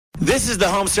This is the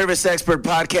Home Service Expert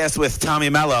Podcast with Tommy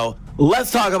Mello.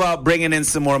 Let's talk about bringing in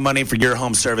some more money for your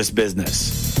home service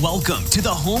business. Welcome to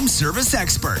the Home Service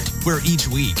Expert, where each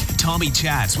week, Tommy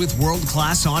chats with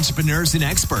world-class entrepreneurs and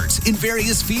experts in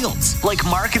various fields like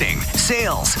marketing,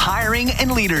 sales, hiring, and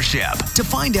leadership to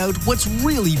find out what's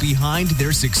really behind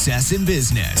their success in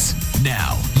business.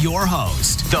 Now, your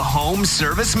host, the Home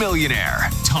Service Millionaire,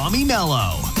 Tommy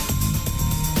Mello.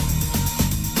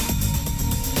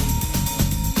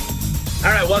 All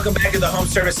right, welcome back to the Home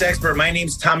Service Expert. My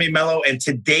name's Tommy Mello, and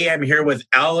today I'm here with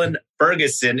Allan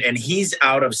Ferguson, and he's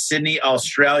out of Sydney,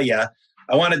 Australia.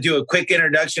 I want to do a quick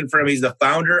introduction for him. He's the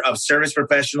founder of Service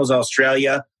Professionals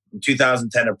Australia from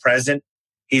 2010 to present.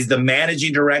 He's the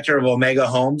managing director of Omega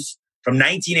Homes from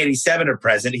 1987 to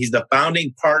present. He's the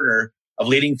founding partner of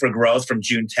Leading for Growth from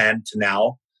June 10 to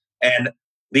now. And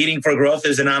Leading for Growth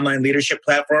is an online leadership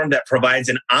platform that provides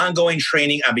an ongoing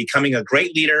training on becoming a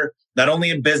great leader, not only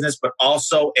in business, but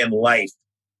also in life.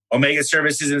 Omega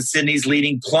Services in Sydney's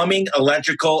leading plumbing,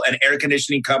 electrical, and air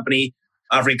conditioning company,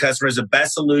 offering customers the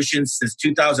best solutions since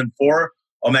 2004.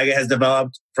 Omega has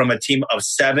developed from a team of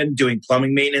 7 doing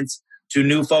plumbing maintenance to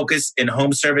new focus in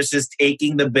home services,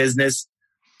 taking the business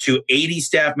to 80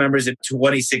 staff members in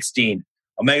 2016.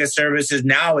 Omega Services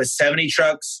now is 70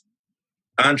 trucks,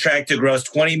 on track to gross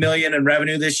 $20 million in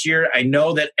revenue this year. I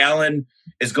know that Allan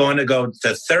is going to go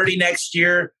to 30 next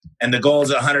year, and the goal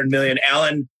is $100 million.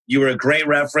 Allan, you were a great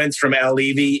reference from Al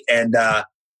Levy, and I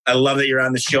love that you're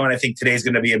on the show, and I think today's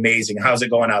going to be amazing. How's it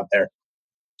going out there?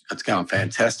 It's going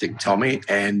fantastic, Tommy,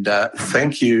 and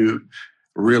thank you.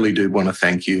 Really do want to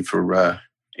thank you for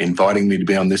inviting me to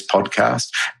be on this podcast.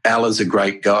 Al is a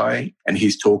great guy, and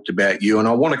he's talked about you, and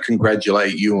I want to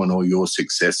congratulate you on all your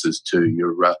successes too.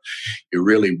 You're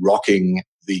really rocking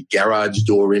the garage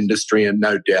door industry, and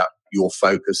no doubt your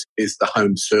focus is the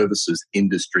home services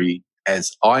industry,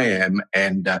 as I am,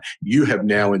 and you have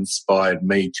now inspired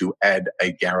me to add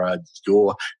a garage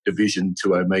door division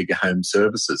to Omega Home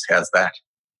Services. How's that?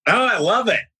 Oh, I love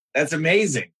it. That's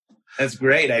amazing. That's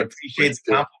great. I appreciate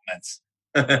the compliments.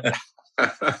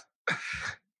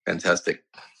 Fantastic.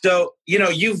 So,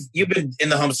 you've been in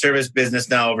the home service business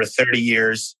now over 30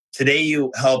 years. Today,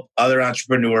 you help other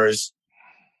entrepreneurs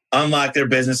unlock their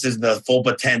businesses, the full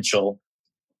potential.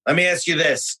 Let me ask you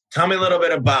this. Tell me a little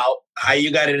bit about how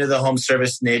you got into the home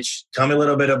service niche. Tell me a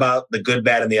little bit about the good,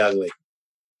 bad, and the ugly.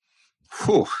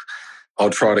 Whew.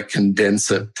 I'll try to condense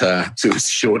it to as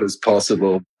short as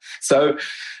possible. So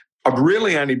I've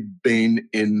really only been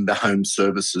in the home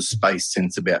services space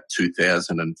since about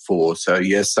 2004. So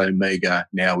yes, Omega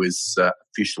now is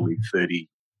officially 30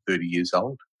 years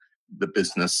old. The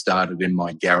business started in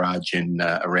my garage in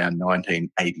around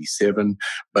 1987,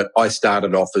 but I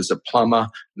started off as a plumber,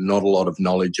 not a lot of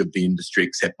knowledge of the industry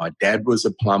except my dad was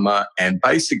a plumber, and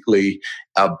basically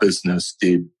our business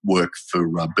did work for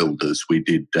builders. We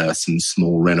did some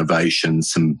small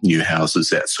renovations, some new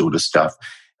houses, that sort of stuff.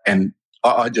 And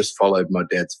I just followed my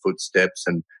dad's footsteps,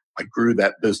 and I grew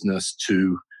that business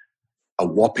to a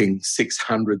whopping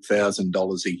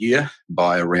 $600,000 a year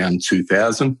by around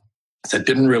 2000. So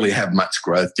didn't really have much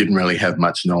growth, didn't really have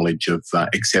much knowledge of,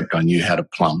 except I knew how to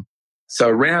plumb. So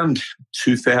around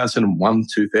 2001,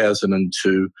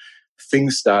 2002,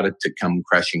 things started to come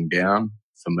crashing down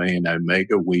for me and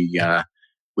Omega. We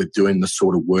were doing the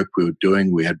sort of work we were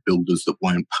doing. We had builders that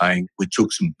weren't paying. We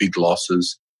took some big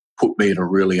losses, put me in a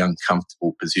really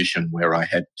uncomfortable position where I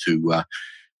had to,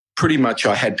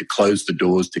 I had to close the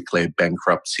doors, declare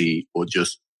bankruptcy, or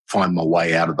just find my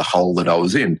way out of the hole that I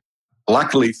was in.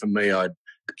 Luckily for me, I'd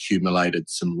accumulated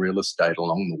some real estate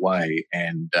along the way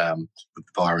and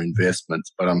via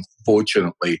investments. But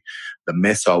unfortunately, the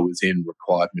mess I was in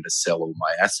required me to sell all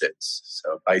my assets.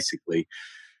 So basically,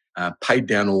 paid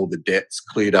down all the debts,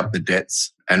 cleared up the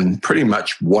debts, and pretty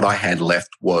much what I had left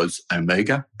was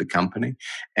Omega, the company,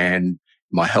 and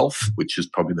my health, which is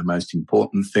probably the most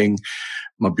important thing.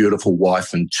 My beautiful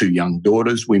wife and 2 young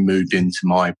daughters. We moved into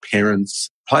my parents'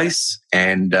 place,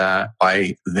 and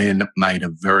I then made a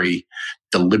very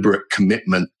deliberate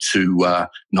commitment to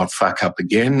not fuck up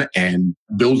again and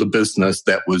build a business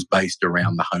that was based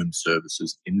around the home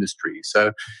services industry.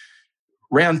 So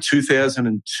around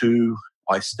 2002,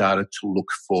 I started to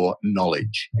look for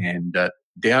knowledge, and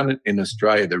down in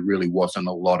Australia, there really wasn't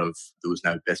there was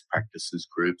no best practices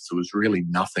groups. There was really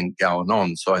nothing going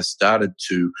on. So I started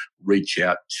to reach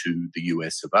out to the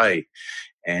US of A,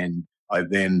 and I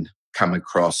then come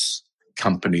across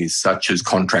companies such as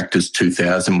Contractors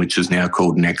 2000, which is now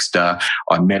called Nexstar.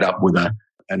 I met up with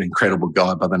an incredible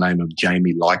guy by the name of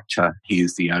Jamie Leichter. He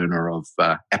is the owner of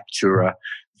Aptura.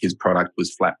 His product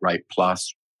was Flat Rate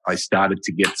Plus. I started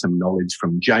to get some knowledge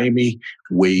from Jamie.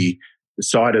 We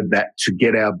decided that to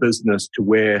get our business to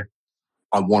where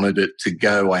I wanted it to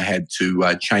go, I had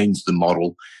to change the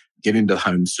model, get into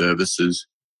home services.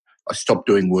 I stopped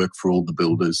doing work for all the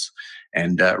builders.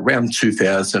 And around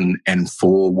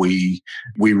 2004, we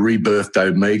rebirthed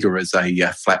Omega as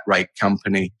a flat rate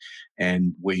company,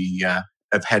 and we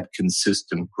have had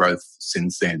consistent growth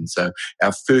since then. So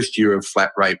our first year of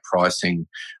flat rate pricing,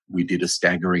 we did a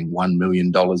staggering $1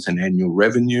 million in annual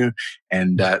revenue.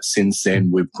 And since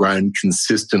then, we've grown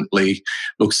consistently.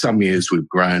 Look, some years we've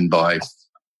grown by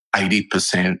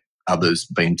 80%, others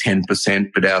been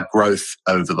 10%, but our growth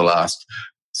over the last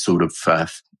sort of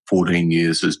 14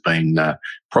 years has been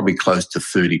probably close to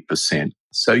 30%.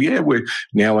 So yeah, we're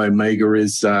now Omega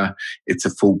is it's a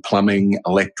full plumbing,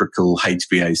 electrical,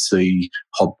 HVAC,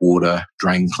 hot water,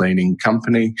 drain cleaning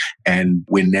company, and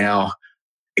we're now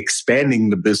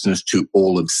expanding the business to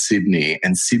all of Sydney.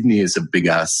 And Sydney is a big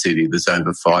ass city. There's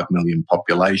over 5 million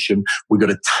population. We've got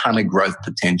a ton of growth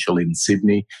potential in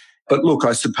Sydney. But look,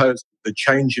 I suppose the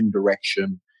change in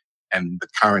direction and the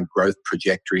current growth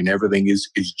trajectory and everything is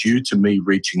due to me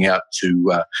reaching out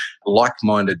to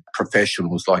like-minded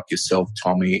professionals like yourself,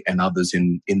 Tommy, and others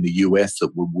in the US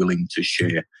that were willing to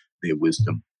share their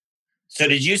wisdom. So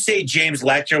did you say James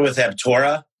Lecter with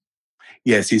Aptora?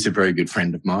 Yes, he's a very good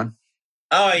friend of mine.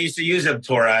 Oh, I used to use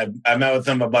Aptora. I met with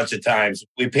him a bunch of times.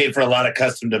 We paid for a lot of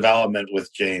custom development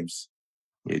with James.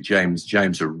 Yeah,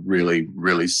 James, a really,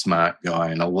 really smart guy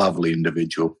and a lovely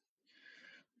individual.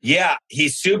 Yeah,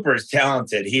 he's super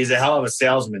talented. He's a hell of a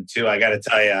salesman too. I got to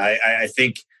tell you, I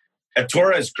think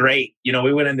Aptora is great. You know,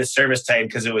 we went into service type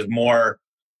because it was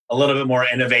a little bit more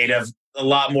innovative, a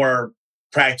lot more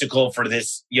practical for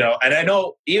this. You know, and I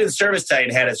know even Service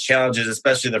Titan had its challenges,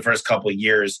 especially the first couple of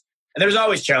years. And there's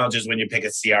always challenges when you pick a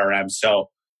CRM. So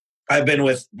I've been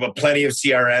with plenty of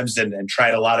CRMs and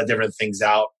tried a lot of different things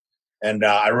out. And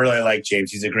I really like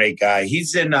James. He's a great guy.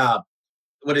 He's in,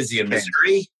 what is he, in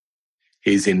Missouri?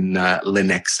 He's in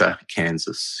Lenexa,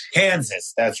 Kansas.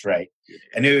 Kansas, that's right.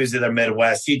 I knew he was in the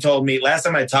Midwest. He told me, last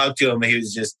time I talked to him, he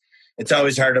was just, it's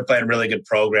always hard to find really good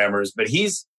programmers. But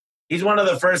he's one of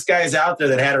the first guys out there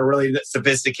that had a really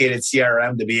sophisticated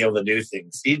CRM to be able to do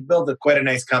things. He's built quite a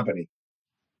nice company.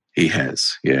 He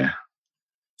has, yeah.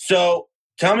 So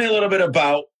tell me a little bit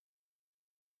about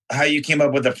how you came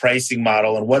up with the pricing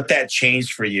model and what that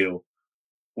changed for you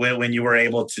when you were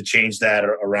able to change that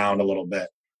around a little bit.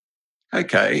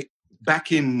 Okay.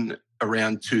 Back in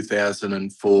around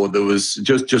 2004, there was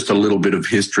just a little bit of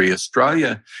history.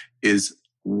 Australia is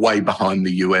way behind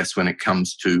the US when it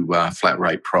comes to flat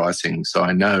rate pricing. So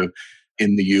I know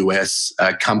in the US,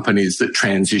 companies that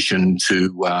transition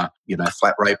to,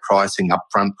 flat rate pricing,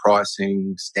 upfront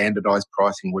pricing, standardized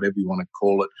pricing, whatever you want to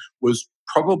call it, was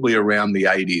probably around the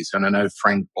 80s. And I know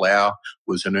Frank Blau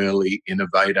was an early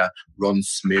innovator, Ron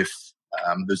Smith,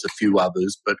 there's a few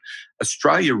others, but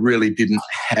Australia really didn't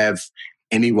have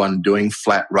anyone doing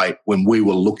flat rate when we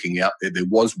were looking out there. There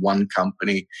was one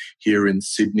company here in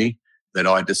Sydney that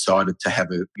I decided to have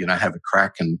a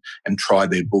crack and try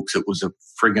their books. It was a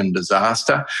friggin'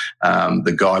 disaster.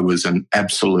 The guy was an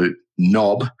absolute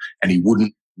knob and he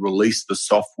wouldn't release the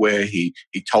software. He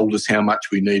told us how much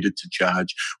we needed to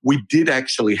charge. We did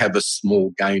actually have a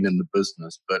small gain in the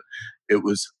business, but it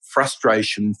was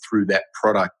frustration through that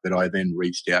product that I then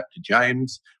reached out to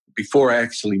James. Before I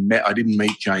didn't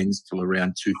meet James till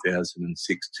around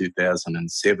 2006,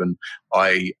 2007.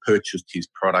 I purchased his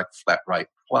product, Flat Rate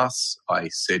Plus. I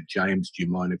said, James, do you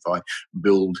mind if I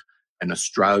build an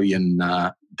Australian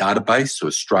database, so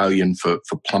Australian for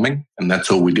plumbing? And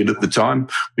that's all we did at the time.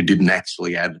 We didn't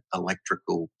actually add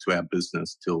electrical to our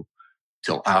business till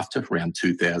after around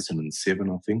 2007,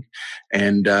 I think.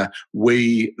 And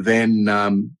we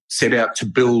then set out to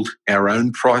build our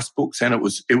own price books, and it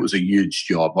was a huge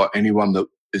job. Anyone that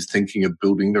is thinking of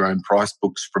building their own price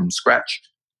books from scratch,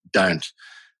 don't.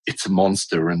 It's a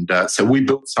monster. And so we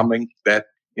built something that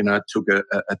took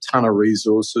a ton of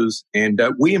resources, and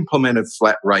we implemented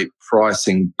flat rate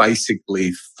pricing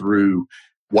basically through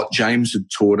what James had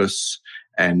taught us.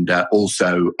 And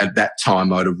also at that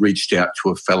time, I'd have reached out to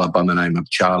a fella by the name of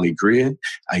Charlie Greer,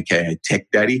 aka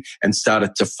Tech Daddy, and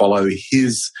started to follow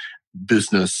his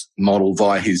business model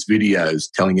via his videos,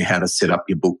 telling you how to set up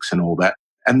your books and all that.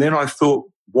 And then I thought,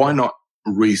 why not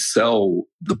resell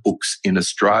the books in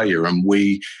Australia? And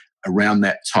around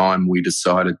that time, we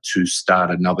decided to start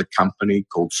another company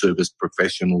called Service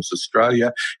Professionals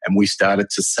Australia, and we started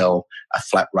to sell a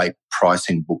flat rate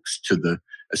pricing books to the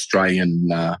Australian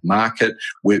market.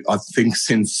 I think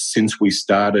since we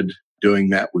started doing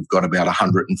that. We've got about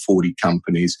 140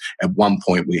 companies. At one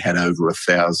point, we had over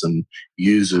 1,000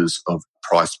 users of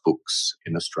price books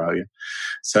in Australia.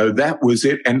 So that was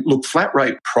it. And look, flat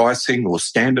rate pricing or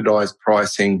standardized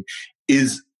pricing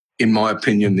is, in my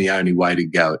opinion, the only way to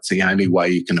go. It's the only way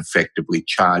you can effectively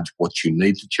charge what you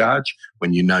need to charge.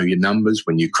 When you know your numbers,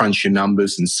 when you crunch your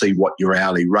numbers and see what your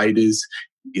hourly rate is,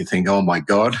 you think, oh my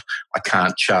God, I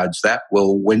can't charge that.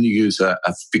 Well, when you use a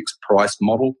fixed price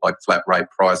model like flat rate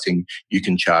pricing, you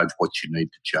can charge what you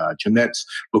need to charge. And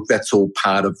that's all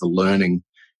part of the learning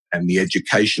and the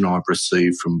education I've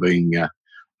received from being a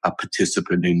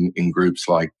participant in groups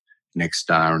like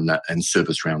Nexstar and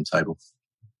Service Roundtable.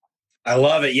 I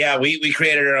love it. Yeah, we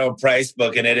created our own price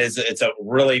book, and it's a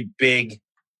really big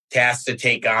task to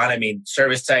take on. I mean,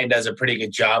 ServiceTitan does a pretty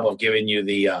good job of giving you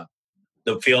the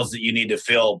fields that you need to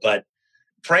fill, but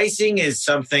pricing is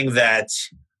something that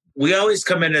we always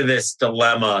come into this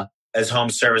dilemma as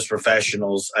home service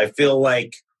professionals. I feel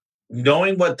like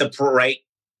knowing what the right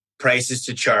price is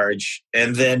to charge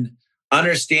and then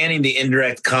understanding the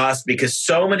indirect cost, because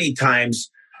so many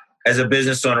times as a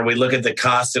business owner, we look at the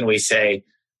cost and we say,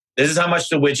 this is how much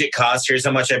the widget costs. Here's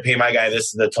how much I pay my guy. This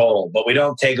is the total. But we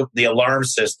don't take the alarm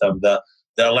system, the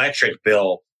electric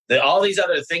bill, all these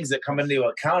other things that come into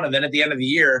account. And then at the end of the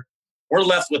year, we're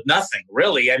left with nothing,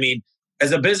 really. I mean,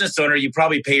 as a business owner, you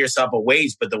probably pay yourself a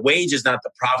wage, but the wage is not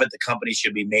the profit the company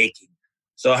should be making.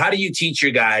 So how do you teach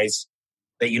your guys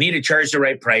that you need to charge the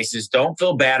right prices, don't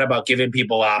feel bad about giving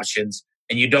people options,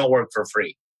 and you don't work for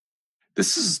free?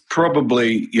 This is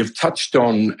probably, you've touched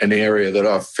on an area that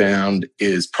I've found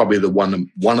is probably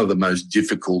one of the most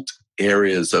difficult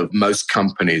areas of most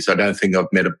companies. I don't think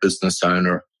I've met a business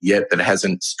owner yet that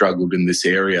hasn't struggled in this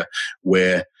area,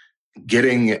 where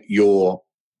getting your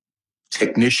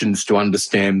technicians to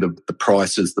understand the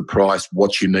prices,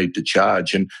 what you need to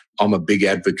charge. And I'm a big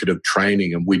advocate of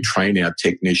training, and we train our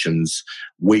technicians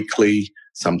weekly,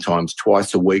 sometimes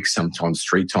twice a week, sometimes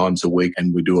 3 times a week,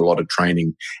 and we do a lot of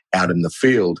training out in the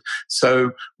field.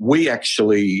 So we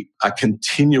actually are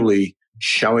continually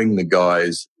showing the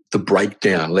guys the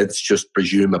breakdown. Let's just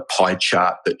presume a pie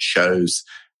chart that shows,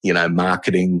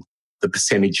 marketing, the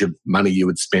percentage of money you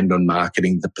would spend on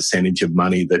marketing, the percentage of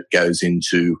money that goes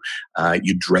into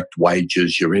your direct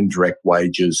wages, your indirect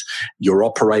wages, your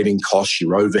operating costs,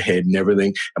 your overhead and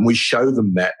everything. And we show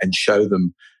them that, and show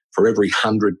them for every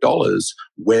 $100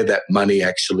 where that money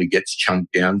actually gets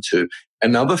chunked down to.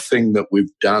 Another thing that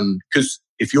we've done, because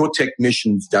if your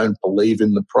technicians don't believe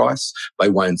in the price, they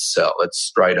won't sell. It's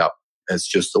straight up. That's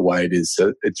just the way it is.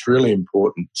 So it's really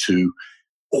important to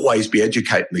always be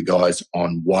educating the guys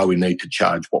on why we need to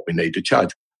charge what we need to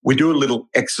charge. We do a little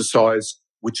exercise,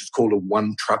 which is called a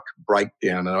one-truck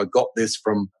breakdown. And I got this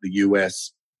from the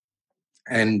US.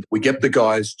 And we get the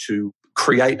guys to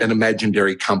create an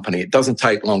imaginary company. It doesn't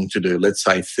take long to do, let's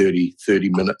say 30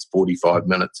 minutes, 45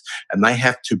 minutes. And they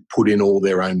have to put in all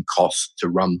their own costs to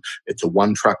run. It's a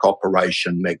one-truck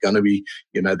operation. They're going to be,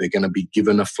 they're going to be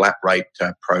given a flat rate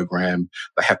program.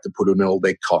 They have to put in all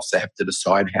their costs. They have to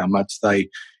decide how much they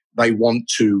want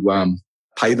to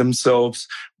pay themselves.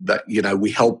 That,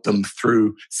 we help them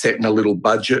through setting a little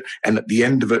budget. And at the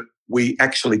end of it, we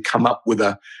actually come up with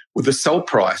a sell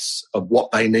price of what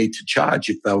they need to charge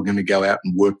if they were going to go out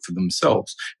and work for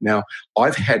themselves. Now,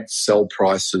 I've had sell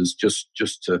prices just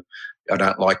to, I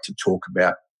don't like to talk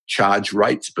about charge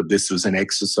rates, but this was an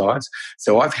exercise.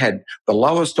 So I've had the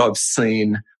lowest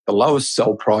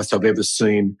sell price I've ever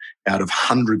seen out of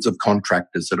hundreds of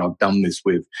contractors that I've done this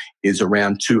with is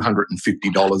around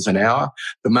 $250 an hour.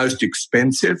 The most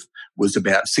expensive was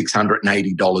about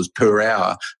 $680 per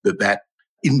hour that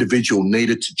individual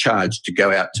needed to charge to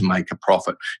go out to make a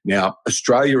profit. Now,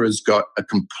 Australia has got a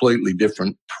completely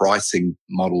different pricing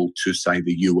model to, say,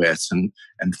 the US, and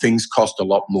things cost a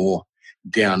lot more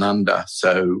down under.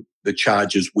 So the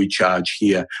charges we charge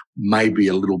here may be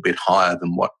a little bit higher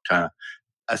than what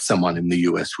someone in the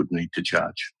US would need to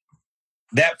charge.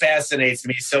 That fascinates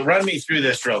me. So run me through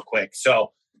this real quick.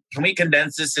 So can we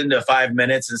condense this into 5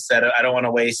 minutes instead of, I don't want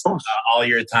to waste all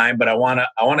your time, but I want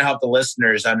to help the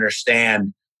listeners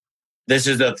understand this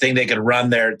is the thing they could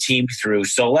run their team through.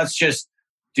 So let's just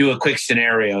do a quick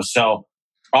scenario. So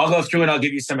I'll go through and I'll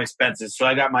give you some expenses. So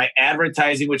I got my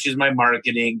advertising, which is my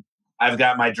marketing. I've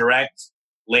got my direct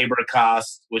labor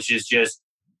cost, which is just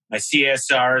my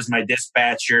CSRs, my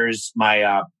dispatchers,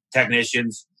 my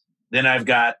technicians. Then I've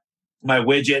got my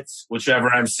widgets, whichever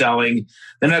I'm selling.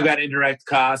 Then I've got indirect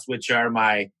costs, which are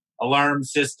my alarm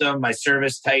system, my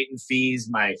ServiceTitan fees,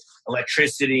 my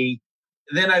electricity.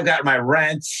 Then I've got my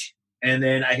rent. And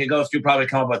then I could go through, probably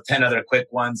come up with 10 other quick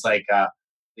ones like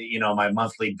my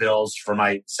monthly bills for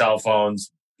my cell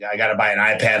phones. I got to buy an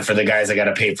iPad for the guys. I got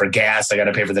to pay for gas. I got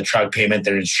to pay for the truck payment,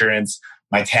 their insurance,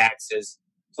 my taxes.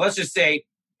 So let's just say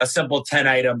a simple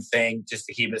 10-item thing, just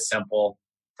to keep it simple.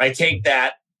 I take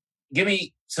that. Give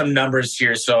me some numbers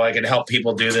here so I can help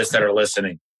people do this that are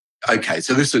listening. Okay,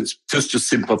 so this is just to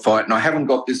simplify it. And I haven't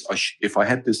got this. If I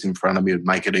had this in front of me, it'd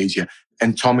make it easier.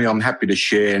 And Tommy, I'm happy to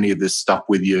share any of this stuff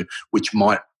with you, which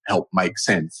might help make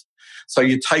sense. So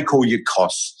you take all your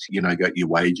costs, got your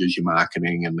wages, your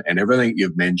marketing and everything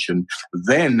you've mentioned.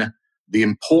 Then the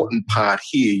important part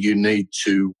here, you need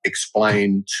to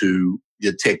explain to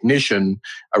your technician,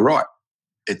 all right,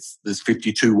 there's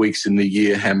 52 weeks in the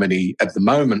year. How many at the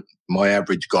moment? My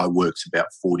average guy works about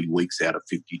 40 weeks out of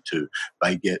 52.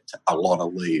 They get a lot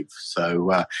of leave.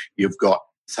 So you've got,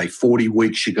 say, 40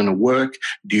 weeks you're going to work.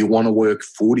 Do you want to work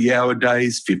 40-hour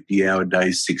days, 50-hour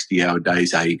days, 60-hour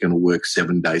days? Are you going to work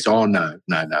 7 days? Oh, no.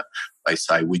 They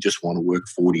say, we just want to work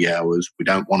 40 hours. We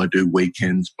don't want to do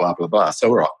weekends, blah, blah, blah. So,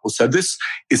 all right. Well, so this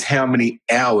is how many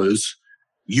hours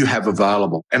you have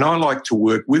available. And I like to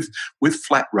work with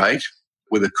flat rate.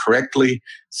 With a correctly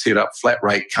set up flat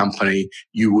rate company,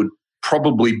 you would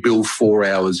probably bill 4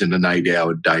 hours in an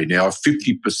 8-hour day. Now, a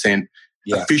 50%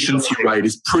 efficiency rate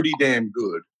is pretty damn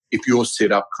good if you're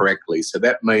set up correctly. So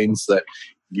that means that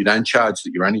you don't charge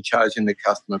that. You're only charging the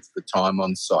customer for the time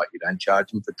on site. You don't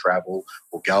charge them for travel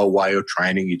or go away or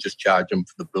training. You just charge them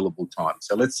for the billable time.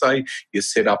 So let's say you're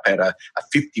set up at a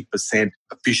 50%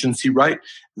 efficiency rate.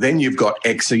 Then you've got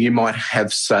X. So you might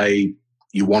have, say,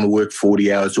 you want to work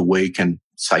 40 hours a week and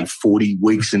say 40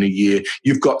 weeks in a year.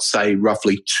 You've got, say,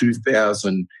 roughly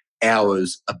 2,000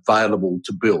 hours available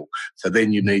to bill. So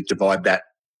then you need to divide that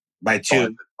by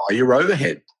 2 by your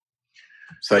overhead.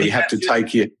 So you have to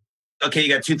take your... Okay, you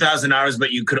got 2,000 hours,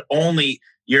 but you could only...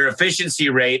 Your efficiency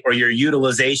rate or your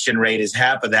utilization rate is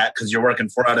half of that because you're working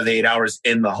 4 out of the 8 hours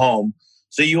in the home.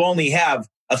 So you only have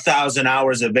 1,000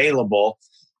 hours available.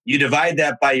 You divide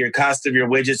that by your cost of your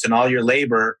widgets and all your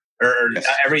labor or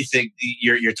everything,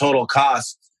 your total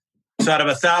cost. So out of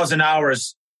 1,000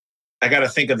 hours, I got to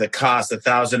think of the cost.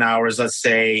 1,000 hours, let's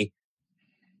say,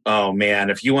 oh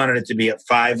man, if you wanted it to be at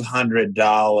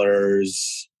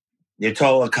 $500, your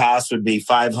total cost would be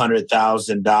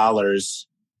 $500,000.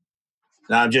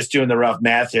 Now I'm just doing the rough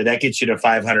math here. That gets you to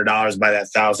 $500 by that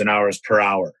 1,000 hours per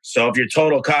hour. So if your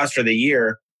total cost for the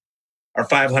year are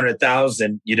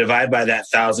 $500,000, you divide by that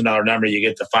 $1,000 number, you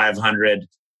get the $500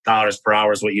 per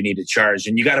hour is what you need to charge.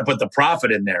 And you got to put the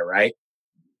profit in there, right?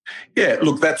 Yeah,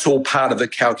 look, that's all part of the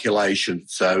calculation.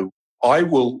 So I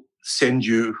will send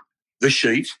you the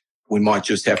sheet. We might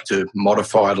just have to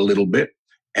modify it a little bit.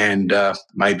 And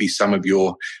maybe some of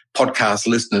your podcast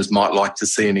listeners might like to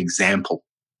see an example.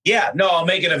 Yeah, no, I'll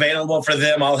make it available for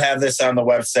them. I'll have this on the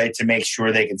website to make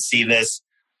sure they can see this.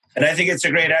 And I think it's a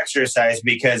great exercise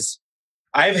because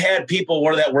I've had people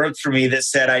that worked for me that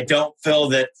said, I don't feel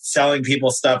that selling people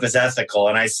stuff is ethical.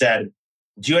 And I said,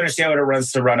 do you understand what it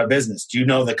runs to run a business? Do you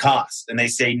know the cost? And they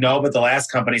say, no, but the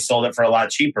last company sold it for a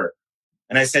lot cheaper.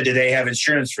 And I said, did they have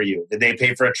insurance for you? Did they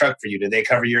pay for a truck for you? Did they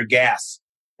cover your gas?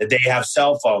 Did they have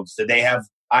cell phones? Did they have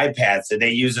iPads? Did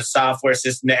they use a software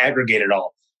system to aggregate it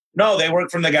all? No, they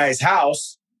worked from the guy's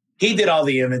house. He did all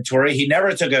the inventory. He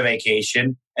never took a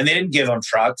vacation and they didn't give him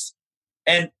trucks.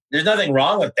 And there's nothing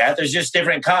wrong with that. There's just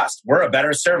different costs. We're a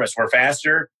better service. We're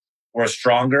faster. We're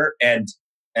stronger. And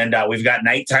we've got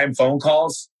nighttime phone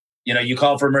calls. You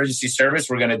call for emergency service.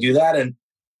 We're going to do that. And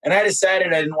I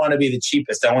decided I didn't want to be the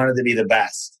cheapest. I wanted to be the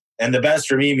best. And the best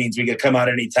for me means we could come out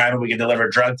anytime and we can deliver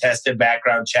drug tested,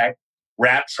 background check,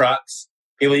 wrap trucks,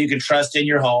 people you can trust in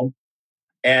your home.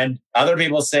 And other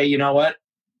people say, you know what?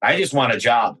 I just want a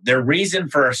job. Their reason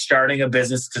for starting a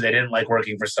business is because they didn't like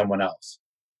working for someone else.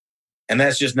 And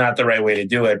that's just not the right way to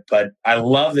do it. But I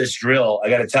love this drill. I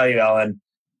got to tell you, Allan,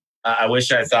 I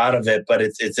wish I thought of it, but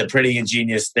it's a pretty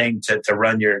ingenious thing to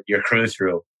run your crew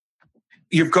through.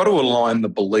 You've got to align the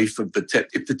belief of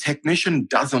if the technician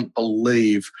doesn't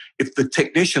believe, if the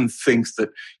technician thinks that,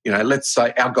 let's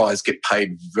say our guys get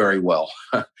paid very well.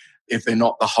 If they're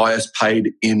not the highest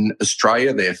paid in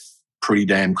Australia, they're pretty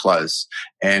damn close.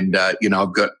 And,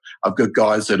 I've got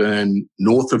guys that earn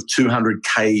north of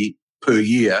 200K per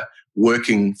year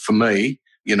working for me.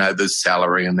 There's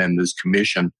salary and then there's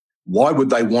commission. Why would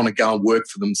they want to go and work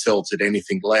for themselves at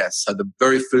anything less? So the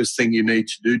very first thing you need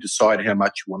to do, decide how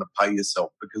much you want to pay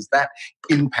yourself, because that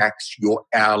impacts your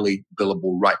hourly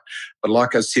billable rate. But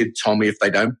like I said, Tommy, if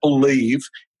they don't believe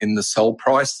in the sell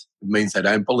price, it means they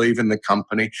don't believe in the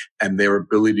company and their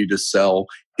ability to sell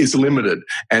is limited.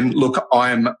 And look,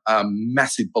 I'm a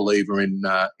massive believer in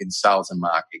sales and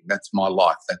marketing. That's my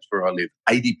life. That's where I live.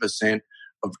 80%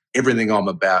 of everything I'm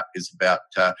about is about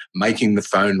making the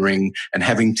phone ring and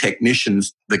having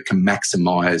technicians that can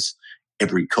maximize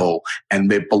every call.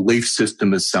 And their belief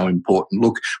system is so important.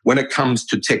 Look, when it comes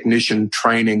to technician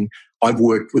training, I've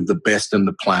worked with the best in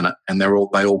the planet, and they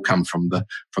all come from the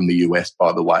US,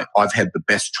 by the way. I've had the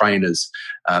best trainers,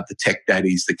 the Tech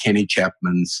Daddies, the Kenny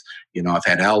Chapmans. I've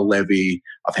had Al Levy,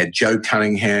 I've had Joe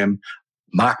Cunningham,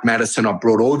 Mark Madison. I've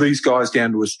brought all these guys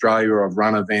down to Australia. I've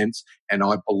run events, and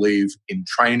I believe in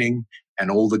training.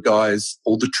 And all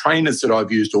the trainers that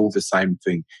I've used, all the same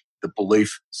thing. The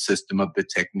belief system of the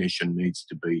technician needs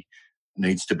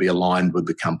to be aligned with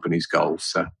the company's goals.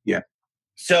 So, yeah.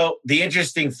 So the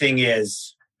interesting thing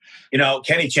is,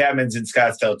 Kenny Chapman's in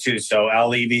Scottsdale too. So Al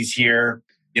Levy's here.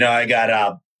 I got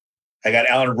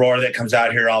Alan Rohr that comes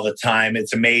out here all the time.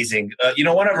 It's amazing.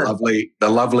 One of her the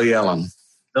lovely Ellen.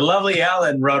 The lovely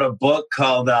Ellen wrote a book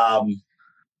called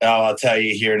I'll tell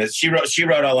you here. And she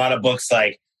wrote a lot of books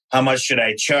like How Much Should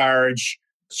I Charge?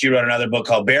 She wrote another book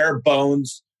called Bare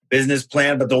Bones Business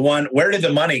Plan. But the one, Where Did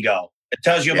the Money Go? It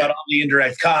tells you about all the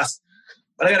indirect costs.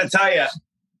 But I got to tell you,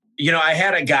 I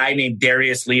had a guy named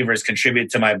Darius Levers contribute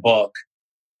to my book.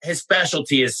 His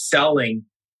specialty is selling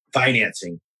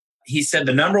financing. He said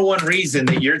the number one reason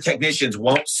that your technicians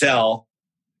won't sell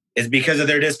is because of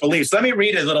their disbeliefs. Let me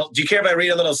read a little. Do you care if I read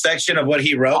a little section of what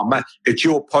he wrote? Oh, mate, it's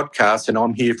your podcast, and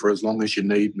I'm here for as long as you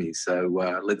need me. So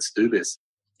let's do this.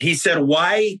 He said,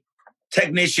 why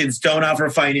technicians don't offer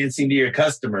financing to your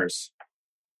customers.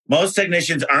 Most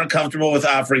technicians aren't comfortable with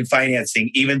offering financing,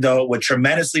 even though it would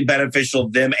tremendously beneficial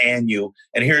them and you.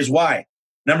 And here's why.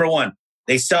 Number one,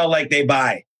 they sell like they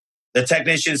buy. The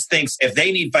technicians thinks if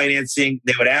they need financing,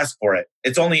 they would ask for it.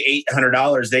 It's only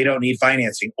 $800. They don't need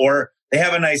financing. Or they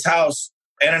have a nice house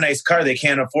and a nice car. They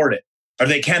can't afford it. Or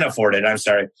they can afford it. I'm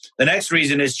sorry. The next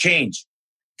reason is change.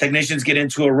 Technicians get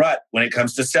into a rut when it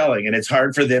comes to selling, and it's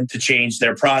hard for them to change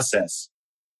their process.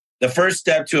 The first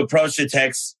step to approach the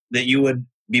techs that you would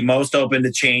be most open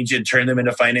to change and turn them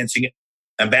into financing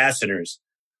ambassadors.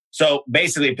 So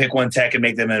basically pick one tech and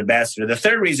make them an ambassador. The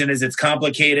third reason is it's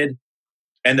complicated.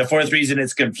 And the fourth reason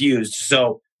it's confused.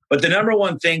 But the number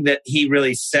one thing that he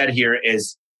really said here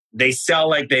is they sell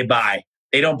like they buy.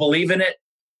 They don't believe in it.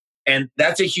 And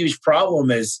that's a huge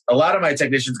problem is a lot of my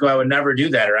technicians go, I would never do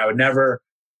that. Or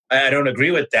I don't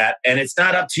agree with that. And it's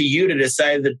not up to you to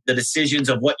decide the decisions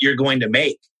of what you're going to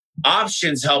make.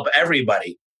 Options help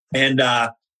everybody. And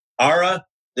Ara,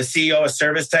 the CEO of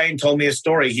ServiceTime, told me a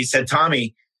story. He said,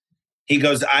 Tommy, he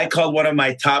goes, I called one of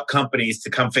my top companies to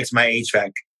come fix my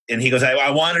HVAC. And he goes, I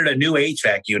wanted a new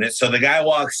HVAC unit. So the guy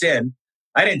walks in.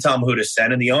 I didn't tell him who to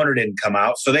send, and the owner didn't come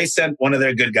out. So they sent one of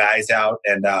their good guys out.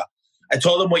 And I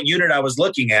told him what unit I was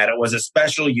looking at. It was a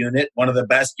special unit, one of the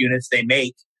best units they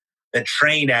make that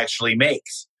Trane actually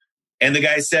makes. And the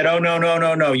guy said, oh,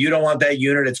 no. You don't want that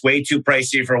unit. It's way too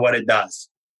pricey for what it does.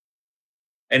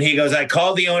 And he goes, I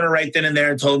called the owner right then and there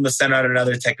and told him to send out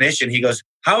another technician. He goes,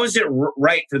 how is it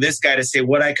right for this guy to say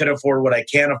what I could afford, what I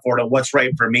can't afford, and what's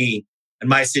right for me and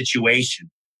my situation?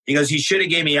 He goes, he should have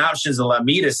gave me options and let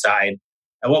me decide.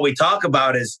 And what we talk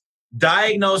about is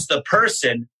diagnose the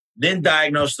person, then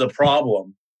diagnose the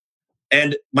problem.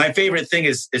 And my favorite thing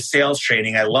is sales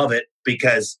training. I love it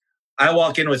because I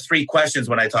walk in with 3 questions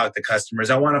when I talk to customers.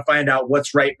 I want to find out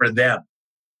what's right for them.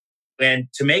 And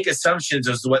to make assumptions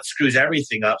is what screws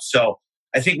everything up. So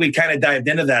I think we kind of dived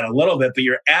into that a little bit, but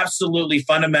you're absolutely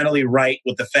fundamentally right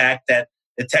with the fact that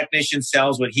the technician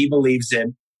sells what he believes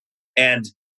in. And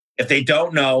if they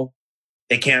don't know,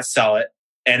 they can't sell it.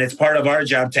 And it's part of our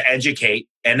job to educate,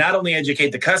 and not only educate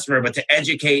the customer, but to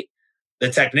educate the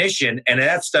technician. And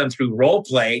that's done through role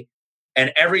play.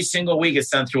 And every single week it's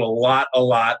done through a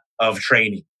lot of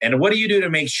training. And what do you do to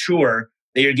make sure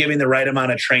that you're giving the right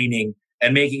amount of training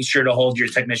and making sure to hold your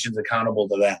technicians accountable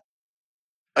to that?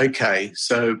 Okay,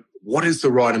 so what is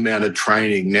the right amount of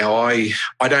training? Now, I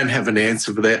don't have an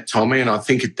answer for that, Tommy, and I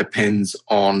think it depends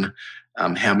on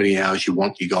how many hours you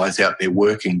want you guys out there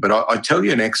working. But I tell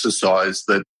you an exercise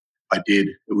that I did.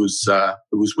 It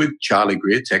was with Charlie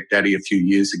Greer, Tech Daddy, a few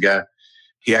years ago.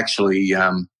 He actually,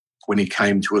 when he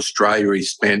came to Australia, he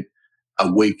spent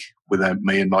a week with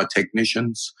me and my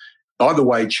technicians. By the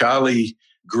way, Charlie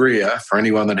Greer, for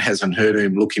anyone that hasn't heard of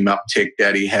him, look him up. Tech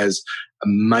Daddy has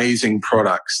amazing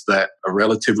products that are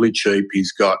relatively cheap.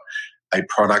 He's got a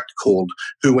product called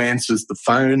Who Answers the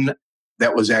Phone.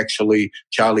 That was actually,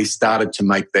 Charlie started to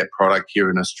make that product here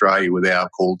in Australia with our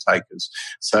call takers.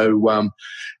 So,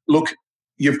 look,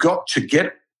 you've got to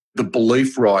get the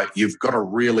belief right. You've got to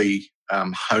really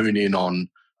hone in on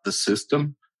the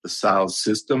system, the sales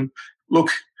system. Look,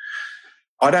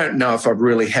 I don't know if I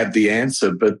really have the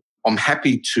answer, but I'm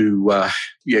happy to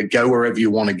go wherever you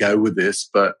want to go with this,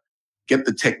 but get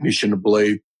the technician to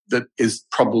believe that is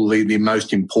probably the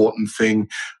most important thing.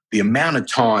 The amount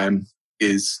of time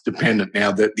is dependent.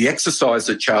 Now, the exercise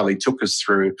that Charlie took us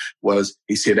through was,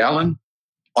 he said, Allan,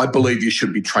 I believe you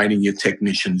should be training your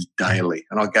technicians daily.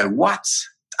 And I go, what?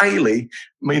 Daily?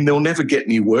 I mean, they'll never get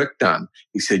any work done.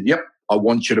 He said, yep, I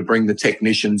want you to bring the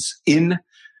technicians in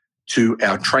to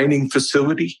our training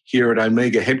facility here at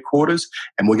Omega headquarters,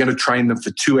 and we're going to train them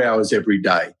for 2 hours every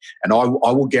day. And I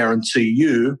will guarantee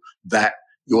you that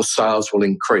your sales will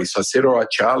increase. I said, all right,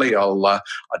 Charlie, I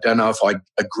don't know if I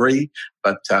agree,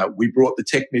 but we brought the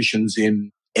technicians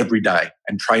in every day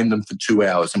and trained them for 2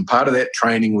 hours. And part of that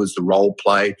training was the role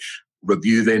play,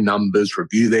 review their numbers,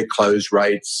 review their close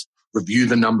rates, review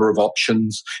the number of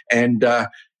options. And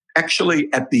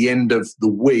actually, at the end of the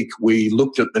week, we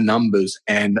looked at the numbers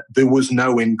and there was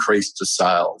no increase to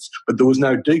sales, but there was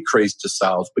no decrease to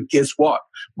sales. But guess what?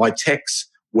 My techs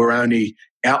were only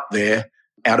out there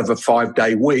out of a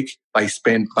 5-day week. They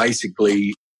spent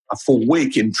basically a full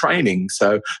week in training.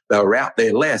 So they were out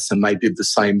there less and they did the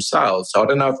same sales. So I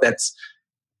don't know if that's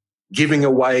giving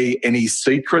away any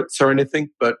secrets or anything,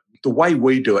 but the way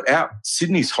we do it,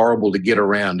 Sydney's horrible to get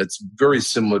around. It's very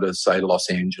similar to, say, Los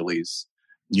Angeles,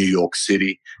 New York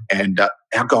City, and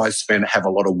our guys have a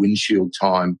lot of windshield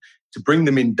time. To bring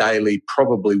them in daily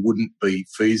probably wouldn't be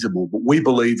feasible, but we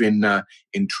believe in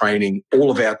training all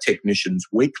of our technicians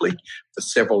weekly for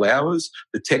several hours.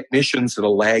 The technicians that are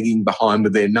lagging behind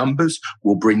with their numbers,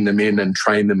 we'll bring them in and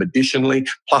train them additionally.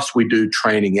 Plus, we do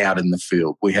training out in the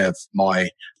field. We have my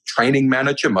training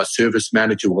manager, my service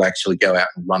manager will actually go out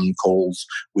and run calls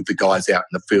with the guys out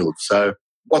in the field. So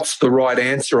what's the right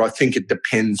answer? I think it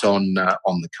depends on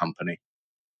the company.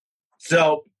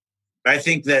 So I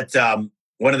think that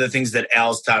one of the things that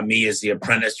Al's taught me is the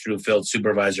apprentice through field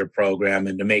supervisor program,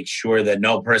 and to make sure that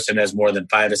no person has more than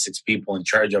 5 to 6 people in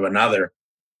charge of another.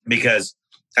 Because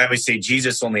I always say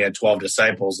Jesus only had 12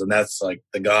 disciples, and that's like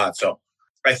the God. So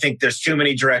I think there's too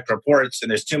many direct reports and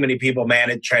there's too many people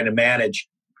trying to manage.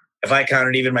 If I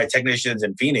counted even my technicians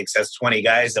in Phoenix, that's 20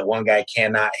 guys that one guy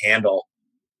cannot handle.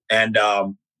 And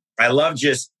I love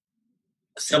just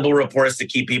simple reports to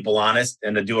keep people honest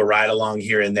and to do a ride along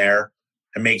here and there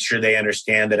and make sure they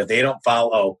understand that if they don't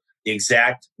follow the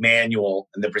exact manual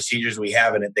and the procedures we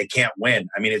have in it, they can't win.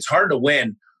 I mean, it's hard to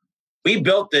win. We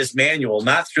built this manual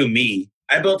not through me.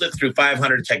 I built it through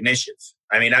 500 technicians.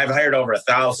 I mean, I've hired over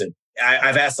 1,000.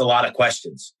 I've asked a lot of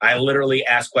questions. I literally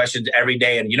ask questions every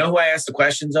day. And you know who I ask the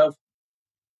questions of?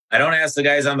 I don't ask the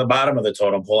guys on the bottom of the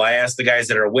totem pole. I ask the guys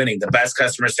that are winning, the best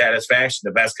customer satisfaction,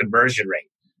 the best conversion rate,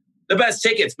 the best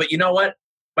tickets. But you know what?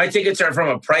 My tickets are from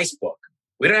a price book.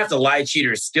 We don't have to lie, cheat,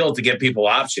 or steal to get people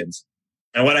options.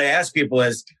 And what I ask people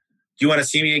is, do you want to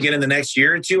see me again in the next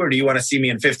year or two, or do you want to see me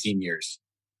in 15 years?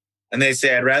 And they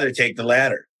say, I'd rather take the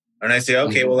latter. And I say,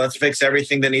 okay, well, let's fix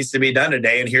everything that needs to be done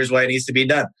today. And here's why it needs to be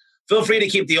done. Feel free to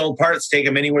keep the old parts, take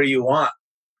them anywhere you want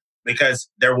because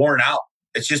they're worn out.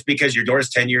 It's just because your door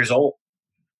is 10 years old.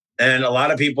 And a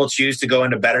lot of people choose to go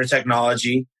into better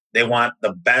technology. They want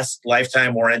the best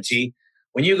lifetime warranty.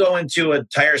 When you go into a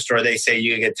tire store, they say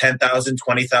you can get 10,000,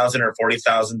 20,000, or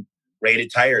 40,000 rated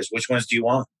tires. Which ones do you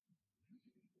want?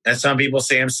 And some people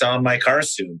say, I'm selling my car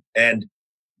soon. And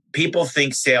people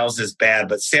think sales is bad,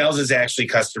 but sales is actually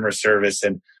customer service.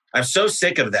 And I'm so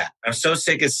sick of that. I'm so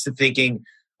sick of thinking,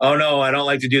 oh, no, I don't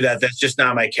like to do that. That's just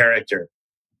not my character.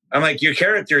 I'm like, your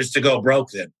character is to go broke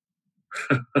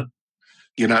then.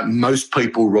 You know, most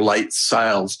people relate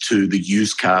sales to the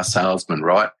used car salesman,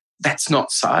 right? That's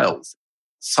not sales.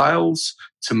 Sales,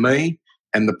 to me,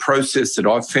 and the process that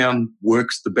I've found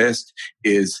works the best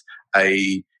is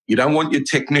you don't want your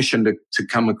technician to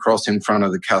come across in front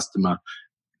of the customer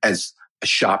as a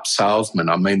sharp salesman.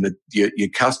 I mean, your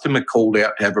customer called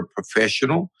out to have a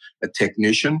professional, a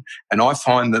technician, and I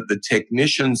find that the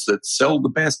technicians that sell the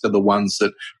best are the ones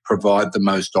that provide the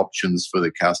most options for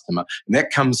the customer. And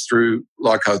that comes through,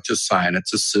 like I was just saying,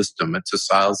 it's a system, it's a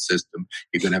sales system.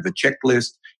 You're going to have a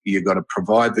checklist. You've got to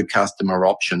provide the customer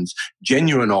options,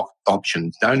 genuine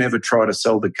options. Don't ever try to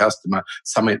sell the customer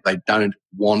something they don't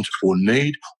want or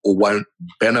need or won't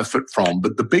benefit from.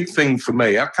 But the big thing for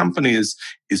me, our company is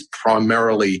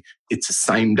primarily, it's a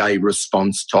same-day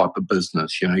response type of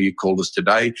business. You know, you call us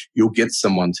today, you'll get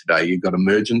someone today. You've got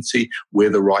emergency, we're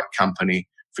the right company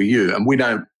for you. And we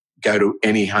don't go to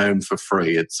any home for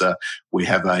free. We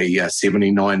have a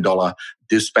 $79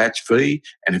 dispatch fee,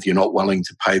 and if you're not willing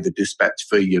to pay the dispatch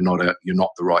fee, you're not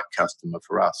the right customer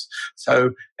for us.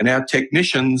 So, and our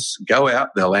technicians go out,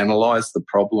 they'll analyze the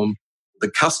problem. The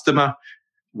customer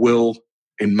will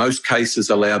in most cases,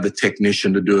 allow the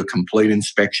technician to do a complete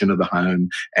inspection of the home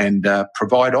and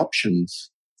provide options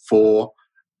for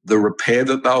the repair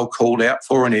that they were called out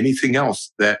for and anything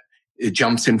else that it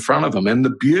jumps in front of them. And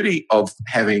the beauty of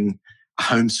having a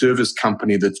home service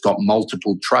company that's got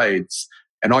multiple trades,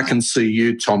 and I can see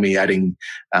you, Tommy, adding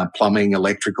plumbing,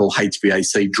 electrical,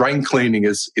 HVAC, drain cleaning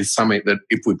is something that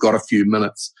if we've got a few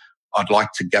minutes, I'd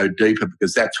like to go deeper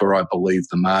because that's where I believe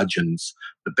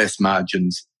the best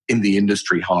margins in the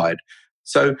industry hide.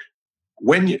 So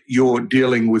when you're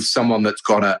dealing with someone that's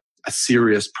got a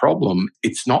serious problem,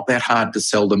 it's not that hard to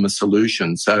sell them a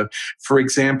solution. So, for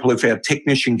example, if our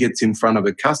technician gets in front of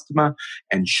a customer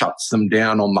and shuts them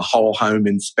down on the whole home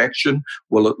inspection,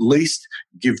 we'll at least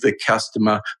give the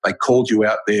customer, they called you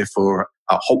out there for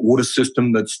a hot water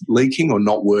system that's leaking or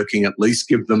not working, at least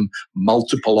give them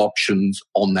multiple options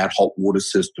on that hot water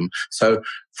system. So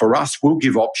for us, we'll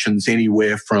give options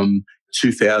anywhere from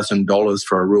 $2,000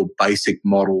 for a real basic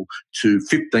model to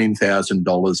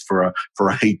 $15,000 for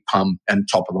a heat pump and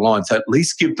top of the line. So at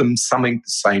least give them something to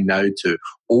say no to.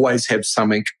 Always have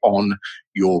something on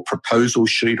your proposal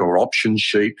sheet or option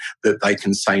sheet that they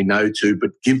can say no to,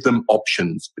 but give them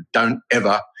options. But don't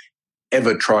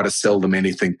ever try to sell them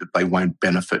anything that they won't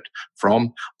benefit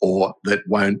from or that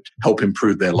won't help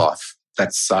improve their life.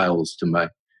 That's sales to me.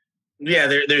 Yeah,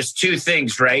 there's two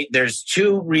things, right? There's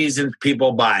two reasons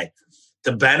people buy: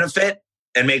 to benefit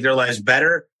and make their lives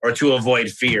better, or to avoid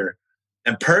fear.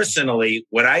 And personally,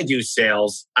 when I do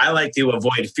sales, I like to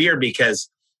avoid fear because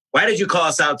why did you call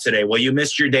us out today? Well, you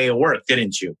missed your day of work,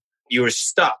 didn't you? You were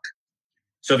stuck.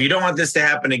 So if you don't want this to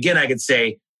happen again, I could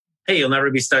say, hey, you'll never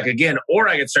be stuck again. Or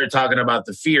I could start talking about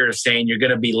the fear of saying you're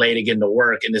going to be late again to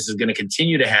work and this is going to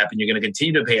continue to happen. You're going to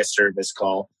continue to pay a service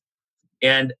call.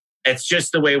 And it's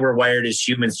just the way we're wired as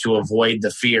humans to avoid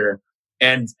the fear.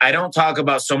 And I don't talk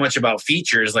about so much about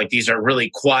features, like these are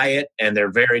really quiet and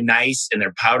they're very nice and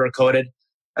they're powder coated.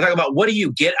 I talk about what do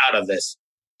you get out of this?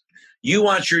 You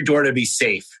want your door to be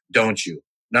safe, don't you?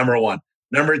 Number one.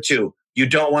 Number two, you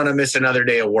don't want to miss another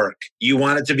day of work. You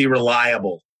want it to be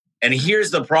reliable. And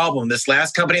here's the problem. This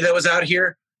last company that was out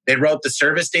here, they wrote the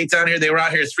service dates on here. They were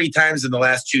out here 3 times in the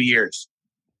last 2 years.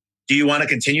 Do you want to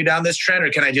continue down this trend,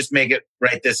 or can I just make it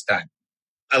right this time?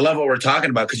 I love what we're talking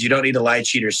about because you don't need to lie,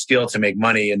 cheat, or steal to make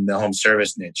money in the home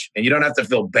service niche. And you don't have to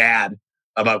feel bad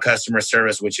about customer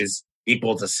service, which is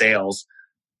equal to sales.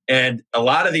 And a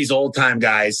lot of these old-time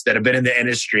guys that have been in the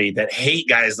industry that hate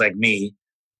guys like me,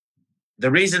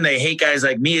 the reason they hate guys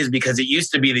like me is because it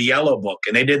used to be the yellow book.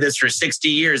 And they did this for 60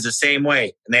 years the same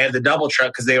way. And they had the double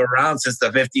truck because they were around since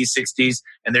the 50s, 60s.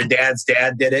 And their dad's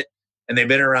dad did it. And they've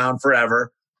been around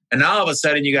forever. And now all of a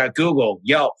sudden you got Google,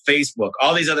 Yelp, Facebook,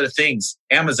 all these other things,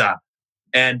 Amazon.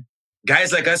 And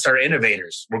guys like us are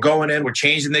innovators. We're going in, we're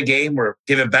changing the game. We're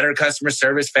giving better customer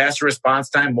service, faster response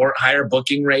time, higher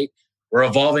booking rate. We're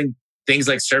evolving things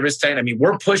like service time. I mean,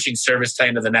 we're pushing service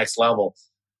time to the next level.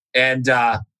 And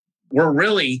we're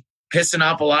really pissing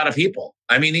off a lot of people.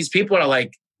 I mean, these people are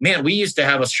like, man, we used to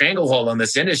have a stranglehold on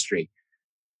this industry.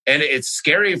 And it's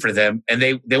scary for them. And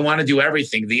they want to do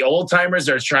everything. The old timers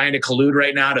are trying to collude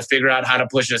right now to figure out how to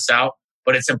push us out.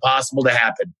 But it's impossible to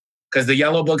happen because the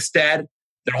yellow book's dead.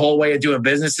 Their whole way of doing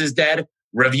business is dead.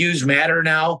 Reviews matter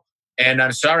now. And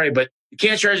I'm sorry, but you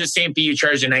can't charge the same fee you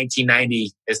charged in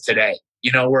 1990 as today.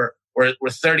 You know, we're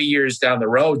 30 years down the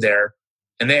road there.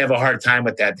 And they have a hard time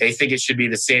with that. They think it should be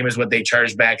the same as what they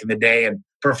charged back in the day. And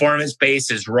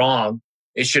performance-based is wrong.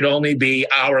 It should only be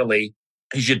hourly.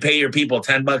 You should pay your people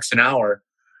 $10 an hour.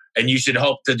 And you should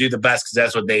hope to do the best because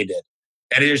that's what they did.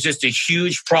 And there's just a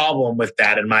huge problem with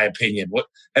that, in my opinion.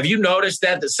 Have you noticed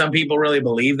that some people really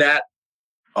believe that?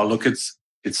 Oh, look, it's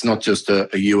not just a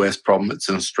US problem. It's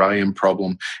an Australian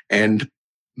problem. And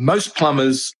most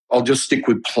plumbers, I'll just stick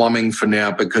with plumbing for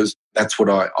now because that's what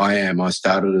I am. I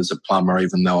started as a plumber,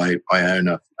 even though I own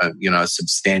a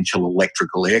substantial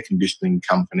electrical air conditioning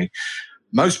company.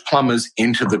 Most plumbers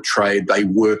enter the trade, they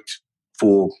worked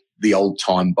for the old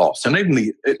time boss. And even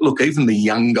the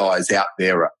young guys out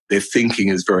there, their thinking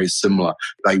is very similar.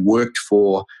 They worked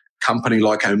for a company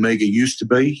like Omega used to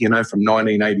be, from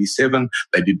 1987.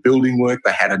 They did building work.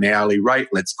 They had an hourly rate.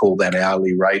 Let's call that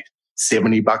hourly rate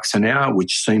 $70 an hour,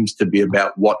 which seems to be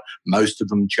about what most of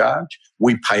them charge.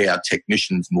 We pay our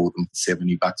technicians more than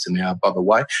 $70 an hour, by the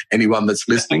way. Anyone that's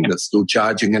listening that's still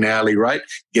charging an hourly rate,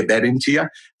 get that into you.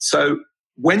 So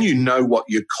when you know what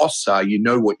your costs are, you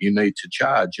know what you need to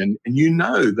charge. And you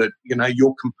know that,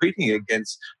 you're competing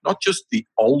against not just the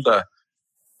older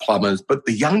plumbers, but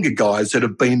the younger guys that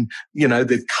have been,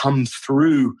 they've come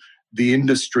through the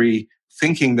industry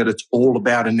thinking that it's all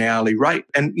about an hourly rate.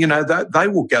 And, they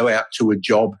will go out to a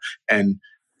job and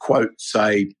quote,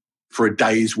 say, for a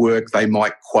day's work, they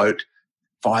might quote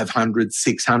 500,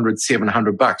 600,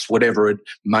 700 bucks, whatever it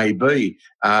may be,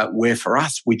 where for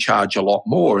us, we charge a lot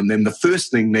more. And then the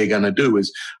first thing they're going to do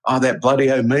is, that bloody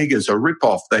Omega's a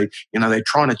ripoff. They're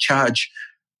trying to charge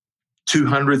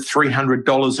 $200,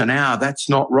 $300 an hour. That's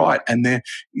not right. And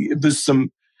there's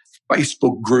some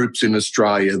Facebook groups in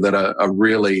Australia that are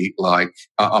really like,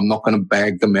 I'm not going to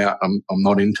bag them out. I'm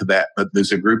not into that. But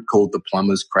there's a group called the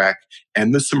Plumbers Crack.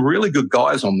 And there's some really good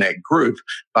guys on that group.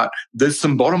 But there's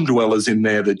some bottom dwellers in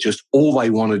there that just all they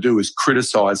want to do is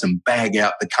criticize and bag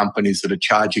out the companies that are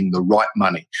charging the right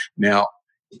money. Now,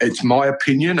 it's my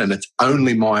opinion, and it's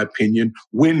only my opinion.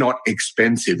 We're not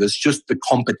expensive. It's just the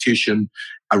competition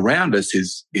around us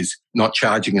is not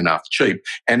charging enough cheap.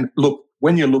 And look,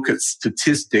 when you look at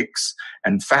statistics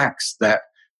and facts that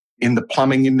in the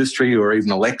plumbing industry or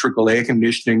even electrical air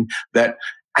conditioning, that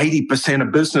 80%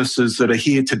 of businesses that are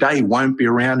here today won't be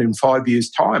around in 5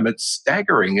 years' time. It's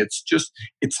staggering.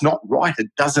 It's not right. It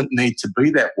doesn't need to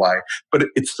be that way. But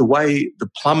it's the way the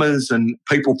plumbers and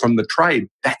people from the trade,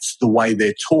 that's the way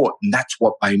they're taught, and that's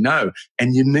what they know.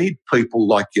 And you need people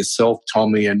like yourself,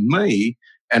 Tommy, and me,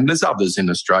 and there's others in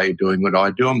Australia doing what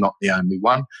I do. I'm not the only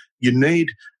one. You need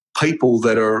people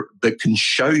that can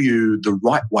show you the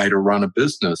right way to run a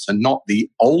business and not the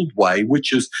old way,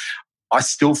 which is, I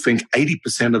still think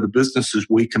 80% of the businesses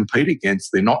we compete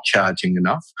against, they're not charging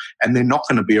enough and they're not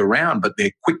going to be around, but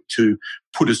they're quick to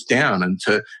put us down and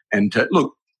to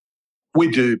look, we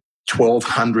do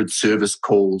 1,200 service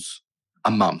calls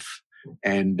a month.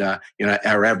 And,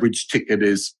 our average ticket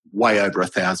is way over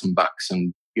 $1,000 bucks.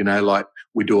 And,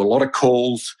 we do a lot of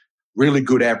calls, really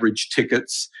good average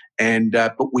tickets. And,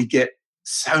 but we get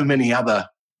so many other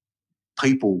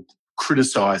people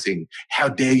criticizing, how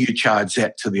dare you charge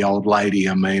that to the old lady?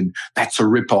 I mean, that's a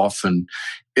rip-off, and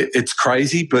it's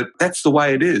crazy, but that's the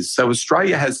way it is. So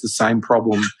Australia has the same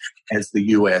problem as the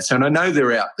US. And I know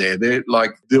they're out there.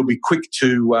 They'll be quick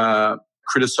to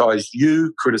criticize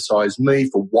you, criticize me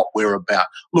for what we're about.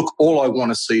 Look, all I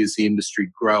want to see is the industry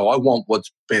grow. I want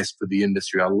what's best for the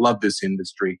industry. I love this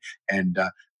industry, and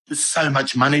there's so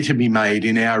much money to be made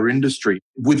in our industry.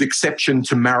 With exception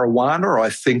to marijuana, I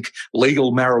think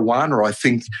legal marijuana, I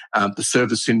think the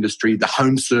service industry, the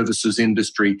home services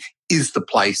industry is the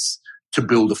place to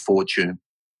build a fortune.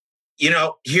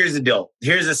 Here's the deal.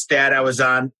 Here's a stat I was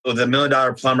on with a $1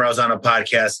 Million Plumber. I was on a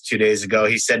podcast 2 days ago.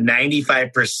 He said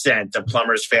 95% of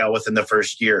plumbers fail within the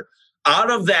first year. Out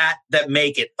of that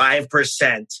make it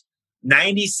 5%,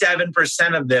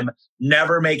 97% of them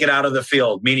never make it out of the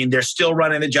field, meaning they're still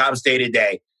running the jobs day to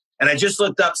day. And I just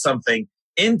looked up something.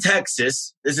 In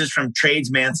Texas, this is from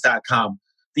tradesmans.com,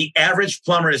 the average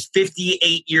plumber is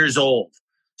 58 years old.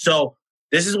 So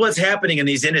this is what's happening in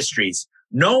these industries.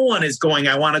 No one is going,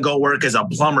 I want to go work as a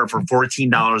plumber for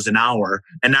 $14 an hour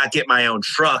and not get my own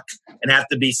truck and have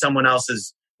to be someone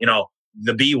else's,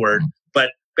 the B word.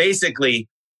 But basically,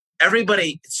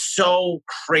 everybody, it's so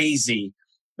crazy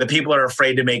that people are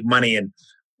afraid to make money. And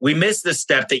we miss the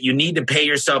step that you need to pay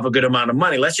yourself a good amount of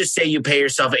money. Let's just say you pay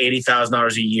yourself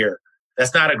 $80,000 a year.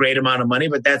 That's not a great amount of money,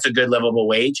 but that's a good livable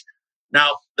wage.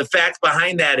 Now, the fact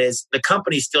behind that is the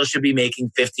company still should be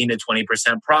making 15 to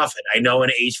 20% profit. I know in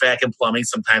HVAC and plumbing,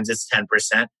 sometimes it's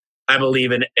 10%. I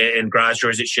believe in garage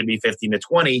doors, it should be 15 to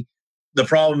 20. The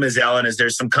problem is, Allan, is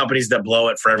there's some companies that blow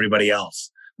it for everybody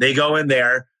else. They go in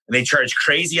there and they charge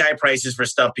crazy high prices for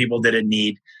stuff people didn't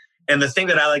need. And the thing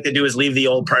that I like to do is leave the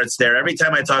old parts there. Every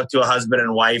time I talk to a husband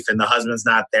and wife and the husband's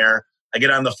not there, I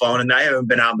get on the phone, and I haven't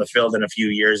been out in the field in a few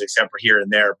years except for here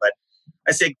and there. But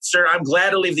I say, sir, I'm glad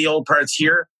to leave the old parts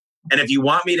here. And if you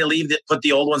want me to put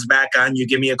the old ones back on, you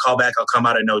give me a call back. I'll come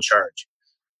out at no charge.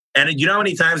 And you know how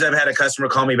many times I've had a customer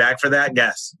call me back for that?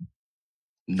 Guess.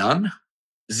 None?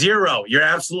 0. You're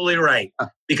absolutely right.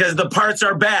 Because the parts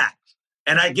are back.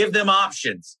 And I give them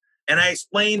options. And I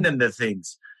explain them the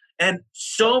things. And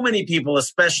so many people,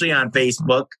 especially on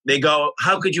Facebook, they go,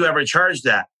 how could you ever charge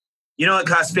that? It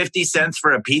costs 50 cents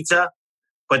for a pizza.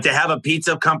 But to have a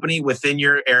pizza company within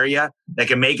your area that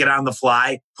can make it on the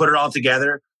fly, put it all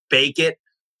together, bake it,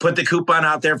 put the coupon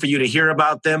out there for you to hear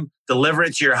about them, deliver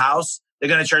it to your house, they're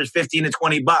going to charge 15 to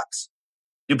 20 bucks.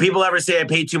 Do people ever say I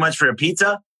paid too much for a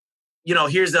pizza?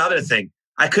 Here's the other thing.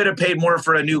 I could have paid more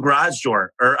for a new garage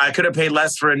door, or I could have paid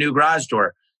less for a new garage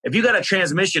door. If you got a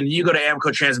transmission and you go to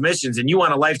Amco Transmissions and you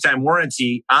want a lifetime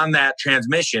warranty on that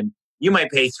transmission, you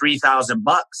might pay $3,000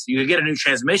 bucks. You could get a new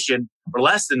transmission for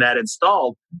less than that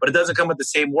installed, but it doesn't come with the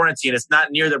same warranty and it's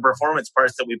not near the performance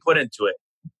parts that we put into it.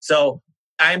 So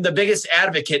I'm the biggest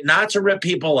advocate not to rip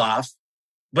people off,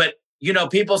 But,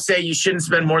 people say you shouldn't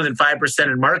spend more than 5%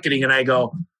 in marketing. And I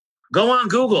go on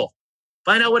Google,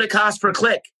 find out what it costs per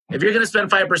click. If you're going to spend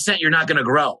 5%, you're not going to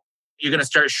grow. You're going to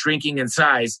start shrinking in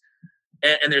size.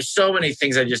 And there's so many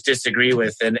things I just disagree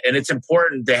with. And it's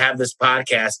important to have this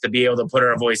podcast to be able to put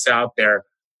our voice out there.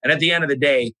 And at the end of the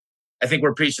day, I think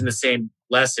we're preaching the same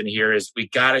lesson here is we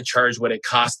got to charge what it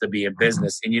costs to be in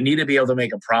business. And you need to be able to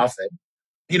make a profit.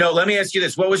 Let me ask you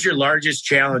this. What was your largest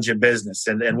challenge in business?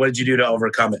 And what did you do to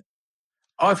overcome it?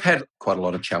 I've had quite a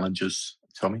lot of challenges,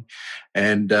 Tommy.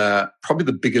 And probably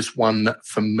the biggest one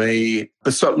for me,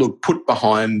 put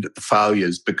behind the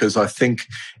failures, because I think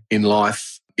in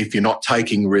life, if you're not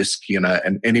taking risk,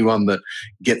 and anyone that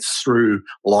gets through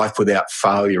life without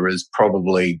failure is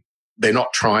probably, they're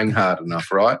not trying hard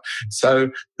enough, right? So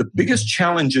the biggest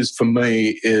challenges for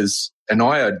me is, and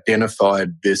I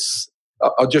identified this,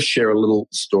 I'll just share a little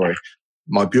story.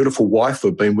 My beautiful wife,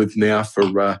 I've been with now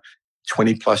for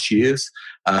 20 plus years.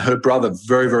 Her brother,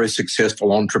 very, very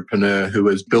successful entrepreneur who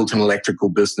has built an electrical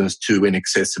business to in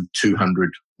excess of 200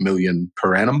 million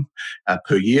per annum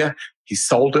per year. He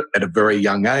sold it at a very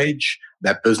young age.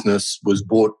 That business was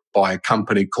bought by a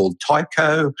company called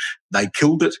Tyco. They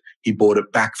killed it. He bought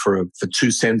it back for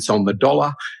 2 cents on the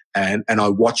dollar. And I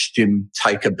watched him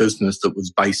take a business that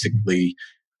was basically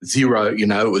zero,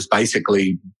 it was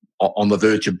basically on the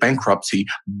verge of bankruptcy,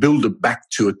 build it back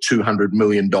to a $200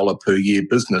 million per year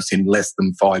business in less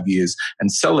than 5 years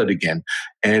and sell it again.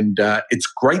 And it's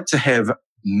great to have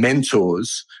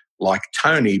mentors like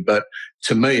Tony, but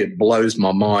to me, it blows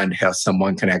my mind how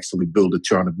someone can actually build a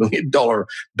 $200 million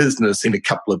business in a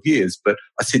couple of years. But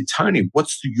I said, Tony,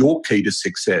 what's your key to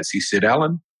success? He said,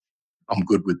 Allan, I'm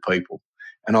good with people.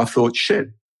 And I thought, shit,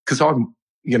 because I'm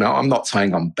not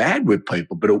saying I'm bad with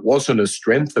people, but it wasn't a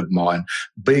strength of mine.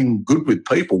 Being good with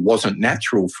people wasn't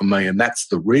natural for me. And that's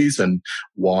the reason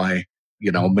why,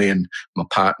 me and my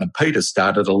partner, Peter,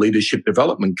 started a leadership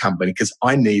development company, because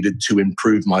I needed to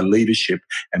improve my leadership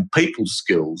and people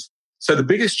skills. So the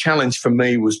biggest challenge for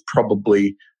me was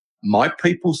probably my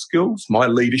people skills, my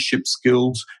leadership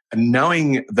skills, and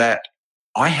knowing that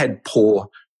I had poor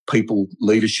people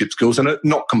leadership skills, and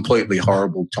not completely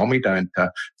horrible, Tommy. Don't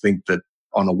think that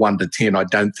on a 1 to 10, I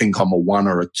don't think I'm a 1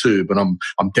 or a 2, but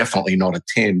I'm definitely not a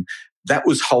 10. That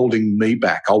was holding me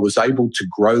back. I was able to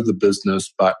grow the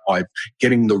business, but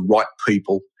getting the right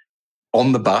people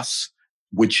on the bus,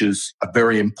 which is a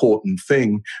very important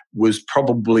thing, was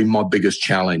probably my biggest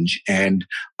challenge. And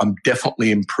I'm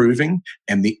definitely improving.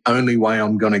 And the only way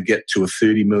I'm going to get to a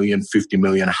 $30 million, $50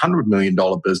 million, $100 million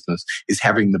business is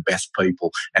having the best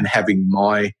people and having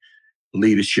my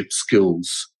leadership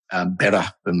skills better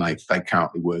than they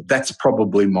currently were. That's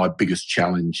probably my biggest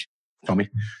challenge, Tommy.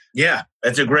 Yeah,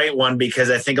 that's a great one, because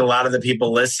I think a lot of the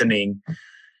people listening,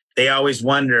 they always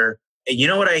wonder, you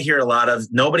know what I hear a lot of?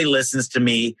 Nobody listens to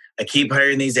me. I keep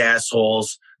hiring these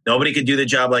assholes. Nobody could do the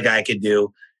job like I could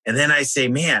do. And then I say,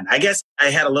 man, I guess I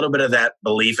had a little bit of that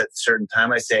belief at a certain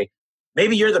time. I say,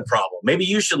 maybe you're the problem. Maybe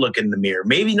you should look in the mirror.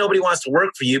 Maybe nobody wants to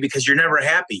work for you because you're never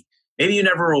happy. Maybe you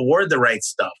never reward the right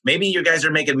stuff. Maybe you guys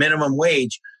are making minimum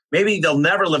wage. Maybe they'll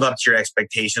never live up to your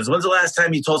expectations. When's the last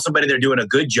time you told somebody they're doing a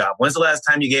good job? When's the last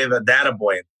time you gave a data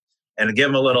boy and give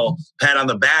them a little pat on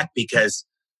the back? Because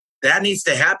that needs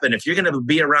to happen. If you're going to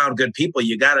be around good people,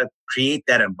 you got to create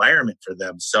that environment for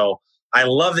them. So I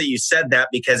love that you said that,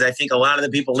 because I think a lot of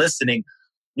the people listening,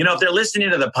 if they're listening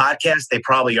to the podcast, they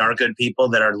probably are good people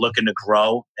that are looking to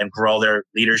grow and grow their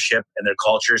leadership and their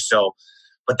culture. So,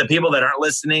 but the people that aren't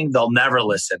listening, they'll never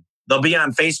listen. They'll be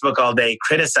on Facebook all day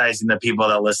criticizing the people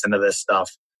that listen to this stuff.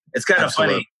 It's kind of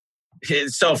funny.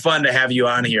 It's so fun to have you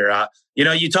on here.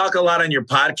 You talk a lot on your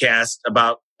podcast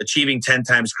about achieving 10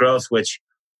 times growth, which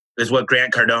is what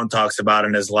Grant Cardone talks about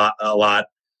in his a lot.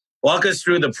 Walk us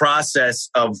through the process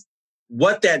of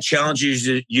what that challenges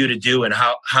you to do and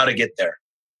how to get there.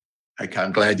 Okay,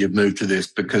 I'm glad you've moved to this,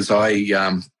 because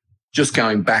just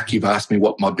going back, you've asked me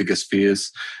what my biggest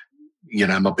fears,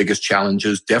 my biggest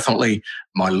challenges, definitely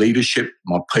my leadership,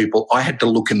 my people. I had to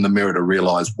look in the mirror to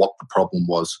realize what the problem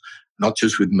was, not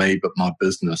just with me, but my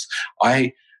business.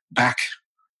 Back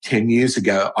 10 years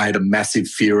ago, I had a massive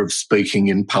fear of speaking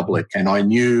in public. And I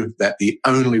knew that the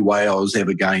only way I was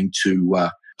ever going to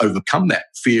overcome that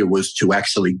fear was to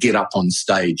actually get up on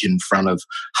stage in front of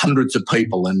hundreds of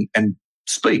people and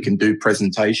speak and do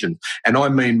presentations. And I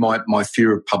mean, my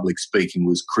fear of public speaking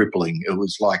was crippling. It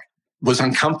was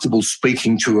uncomfortable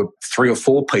speaking to 3 or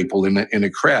 4 people in a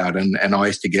crowd. And I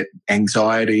used to get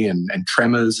anxiety and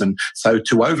tremors. And so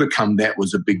to overcome that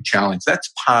was a big challenge.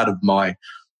 That's part of my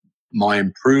my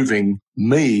improving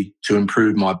me to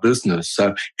improve my business.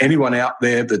 So anyone out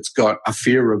there that's got a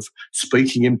fear of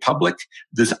speaking in public,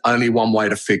 there's only one way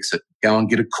to fix it. Go and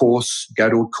get a course, go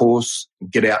to a course,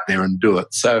 get out there and do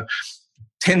it. So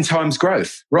 10 times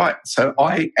growth, right? So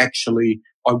I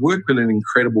work with an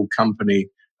incredible company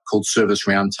called Service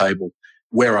Roundtable,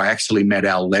 where I actually met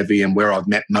Al Levy and where I've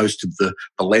met most of the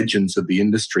legends of the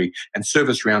industry. And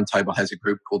Service Roundtable has a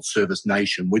group called Service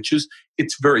Nation,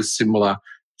 it's very similar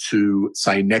to,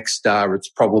 say, Nexstar. It's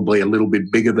probably a little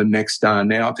bit bigger than Nexstar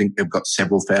now. I think they've got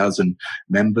several thousand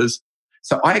members.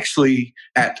 So I actually,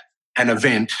 at an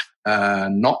event,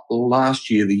 not last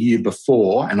year, the year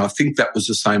before, and I think that was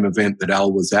the same event that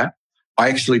Al was at, I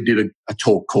actually did a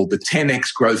talk called the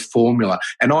 10X Growth Formula.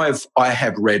 And I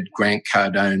have read Grant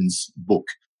Cardone's book,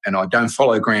 and I don't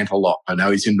follow Grant a lot. I know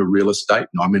he's into real estate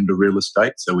and I'm into real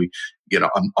estate. So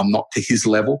I'm not to his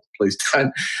level. Please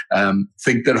don't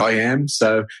think that I am.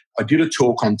 So I did a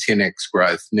talk on 10X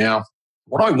growth. Now,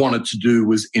 what I wanted to do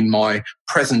was in my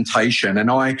presentation,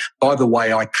 and by the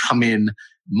way, I come in,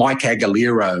 Mike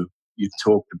Aguilera, you've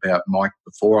talked about Mike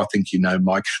before, I think you know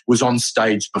Mike, was on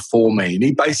stage before me. And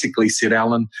he basically said,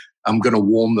 Allan, I'm going to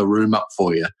warm the room up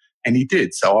for you. And he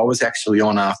did. So I was actually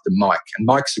on after Mike. And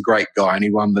Mike's a great guy.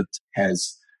 Anyone that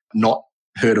has not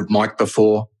heard of Mike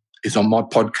before is on my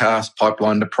podcast,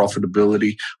 Pipeline to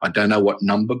Profitability. I don't know what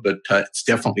number, but it's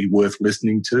definitely worth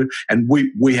listening to. And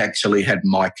we actually had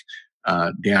Mike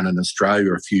down in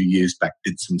Australia a few years back,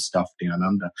 did some stuff down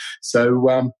under.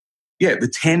 So,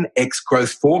 the 10X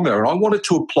growth formula. And I wanted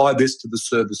to apply this to the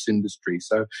service industry.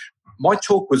 So my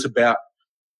talk was about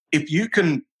if you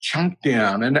can chunk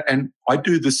down, and I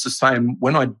do this the same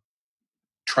when I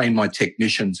train my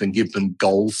technicians and give them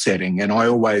goal setting. And I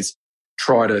always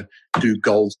try to do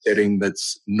goal setting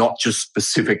that's not just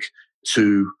specific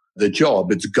to the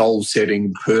job. It's goal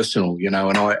setting personal, and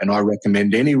I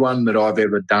recommend anyone that I've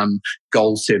ever done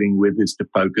goal setting with is to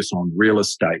focus on real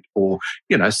estate or,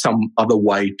 some other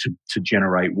way to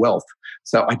generate wealth.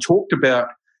 So I talked about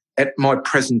at my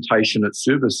presentation at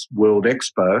Service World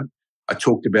Expo, I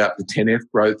talked about the 10F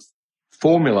growth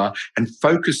formula and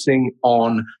focusing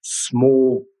on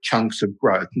small chunks of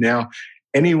growth. Now,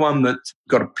 anyone that's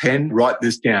got a pen, write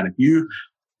this down. If you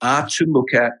are to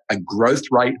look at a growth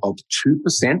rate of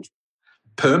 2%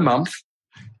 per month,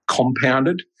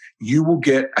 compounded, you will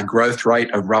get a growth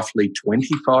rate of roughly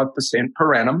 25%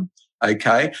 per annum.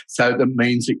 Okay, so that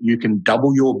means that you can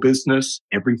double your business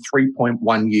every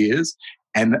 3.1 years.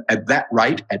 And at that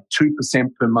rate, at 2%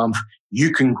 per month,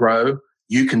 you can grow,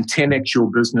 you can 10x your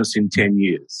business in 10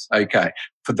 years. Okay,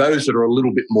 for those that are a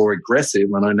little bit more aggressive,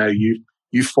 and I know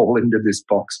you fall into this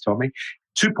box, Tommy,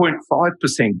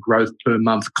 2.5% growth per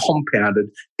month compounded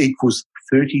equals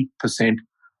 30%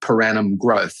 per annum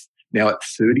growth. Now, at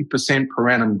 30% per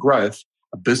annum growth,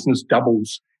 a business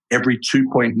doubles every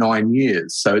 2.9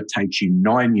 years. So it takes you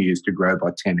 9 years to grow by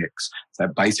 10x. So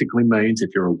that basically means if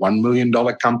you're a $1 million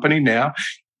company now,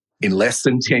 in less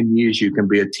than 10 years, you can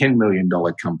be a $10 million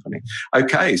company.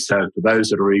 Okay, so for those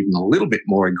that are even a little bit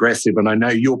more aggressive, and I know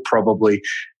you'll probably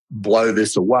blow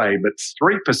this away, but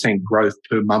 3% growth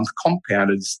per month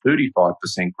compounded is 35%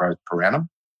 growth per annum.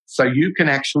 So you can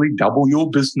actually double your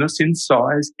business in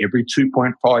size every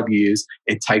 2.5 years.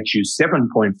 It takes you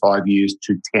 7.5 years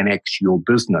to 10x your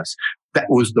business. That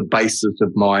was the basis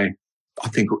of I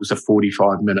think it was a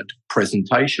 45-minute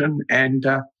presentation. And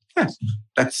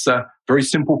that's a very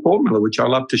simple formula, which I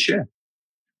love to share.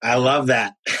 I love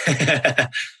that.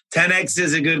 10x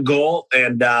is a good goal.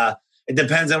 And it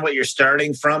depends on what you're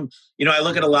starting from. I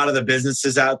look at a lot of the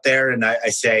businesses out there and I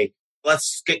say,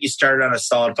 let's get you started on a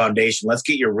solid foundation. Let's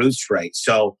get your roots right.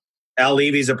 So Al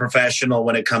Levy's a professional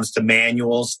when it comes to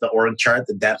manuals, the org chart,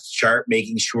 the depth chart,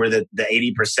 making sure that the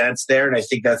 80%'s there. And I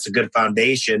think that's a good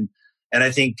foundation. And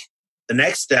I think the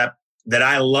next step that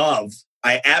I love,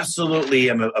 I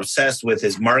absolutely am obsessed with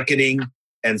is marketing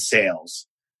and sales.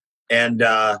 And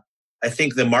I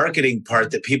think the marketing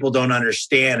part that people don't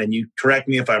understand, and you correct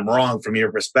me if I'm wrong from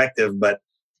your perspective, but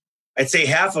I'd say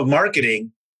half of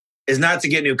marketing is not to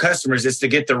get new customers, it's to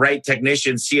get the right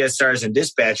technicians, CSRs, and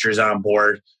dispatchers on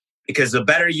board. Because the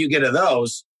better you get of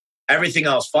those, everything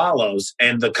else follows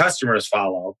and the customers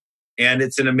follow. And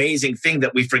it's an amazing thing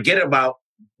that we forget about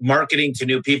marketing to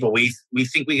new people. We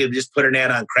think we could just put an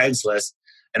ad on Craigslist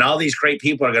and all these great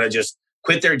people are going to just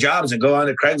quit their jobs and go on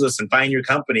to Craigslist and find your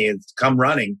company and come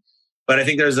running. But I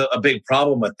think there's a big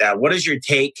problem with that. What is your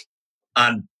take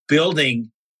on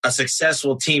building a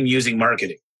successful team using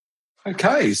marketing?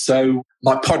 Okay, so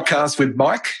my podcast with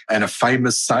Mike and a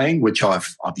famous saying, which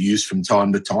I've used from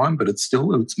time to time, but it's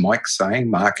Mike's saying,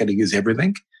 marketing is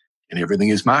everything. and everything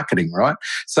is marketing, right?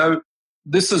 So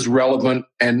this is relevant.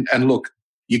 And look,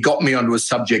 you got me onto a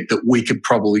subject that we could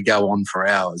probably go on for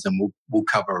hours, and we'll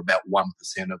cover about 1%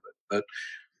 of it. But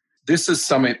this is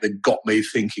something that got me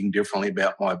thinking differently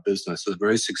about my business. A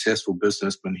very successful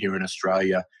businessman here in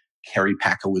Australia, Kerry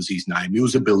Packer was his name. He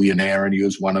was a billionaire, and he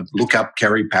was look up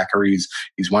Kerry Packer. He's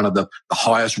one of the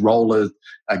highest roller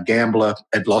gambler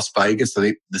at Las Vegas, I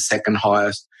think the second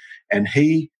highest. And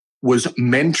he was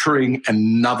mentoring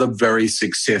another very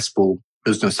successful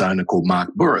business owner called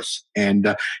Mark Burris.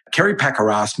 And Kerry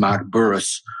Packer asked Mark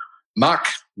Burris, Mark,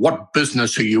 what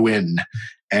business are you in?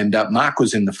 And Mark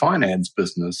was in the finance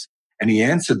business. And he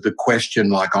answered the question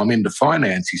like, I'm into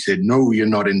finance. He said, no, you're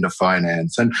not into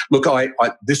finance. And look,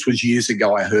 this was years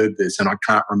ago I heard this, and I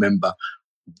can't remember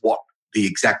what the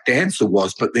exact answer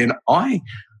was. But then I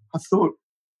thought,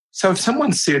 so if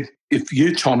someone said, if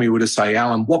you, Tommy, were to say,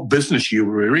 Allan, what business you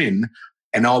were in,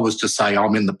 and I was to say,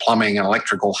 I'm in the plumbing and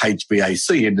electrical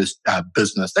HVAC in this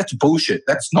business, that's bullshit.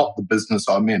 That's not the business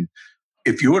I'm in.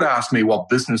 If you would ask me what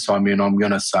business I'm in, I'm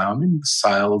going to say I'm in the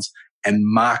sales and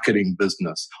marketing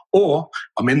business, or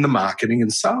I'm in the marketing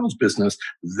and sales business.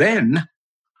 Then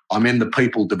I'm in the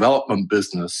people development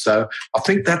business. So I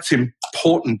think that's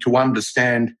important to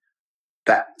understand,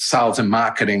 that sales and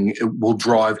marketing will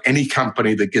drive any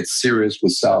company that gets serious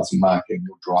with sales and marketing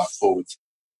will drive forward.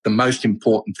 The most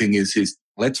important thing is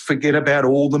let's forget about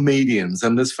all the mediums,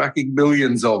 and there's fucking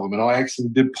billions of them. And I actually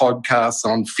did podcasts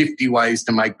on 50 ways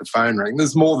to make the phone ring.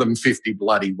 There's more than 50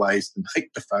 bloody ways to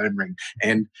make the phone ring.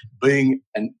 And being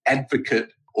an advocate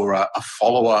or a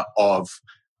follower of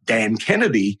Dan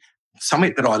Kennedy,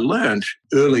 something that I learned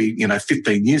early,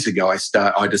 15 years ago,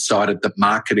 I decided that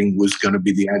marketing was going to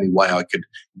be the only way I could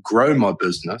grow my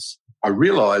business. I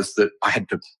realized that I had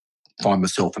to find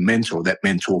myself a mentor. That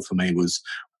mentor for me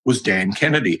was Dan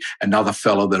Kennedy. Another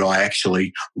fellow that I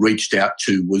actually reached out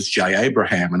to was Jay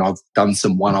Abraham, and I've done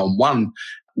some one-on-one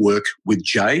work with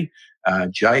Jay.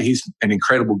 Jay, he's an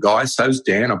incredible guy. So's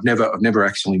Dan. I've never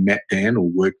actually met Dan or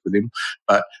worked with him,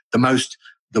 but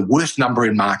the worst number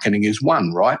in marketing is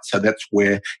 1, right? So that's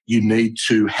where you need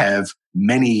to have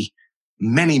many,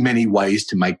 many, many ways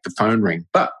to make the phone ring.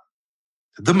 But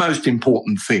the most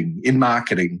important thing in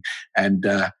marketing, and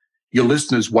your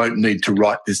listeners won't need to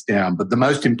write this down, but the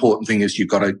most important thing is you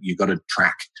got to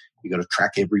track. You got to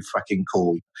track every fucking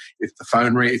call. If the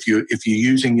phone ring, if you're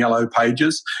using Yellow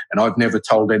Pages, and I've never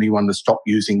told anyone to stop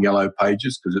using Yellow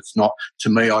Pages because it's not, to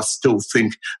me, I still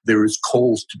think there is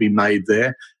calls to be made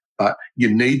there. But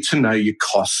you need to know your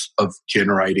costs of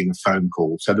generating a phone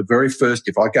call. So the very first,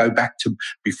 if I go back to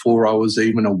before I was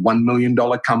even a $1 million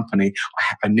company,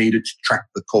 I needed to track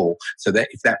the call. So that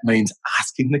if that means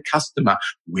asking the customer,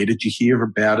 where did you hear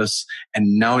about us?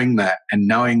 And knowing that, and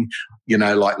knowing,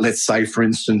 like let's say, for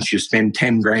instance, you spend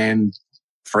 10 grand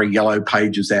for a Yellow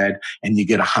Pages ad and you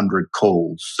get 100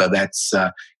 calls. So that's $100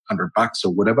 or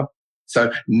whatever. So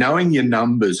knowing your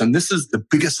numbers, and this is the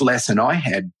biggest lesson I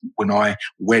had when I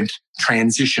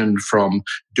transitioned from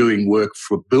doing work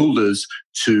for builders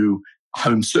to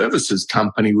home services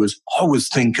company, was I was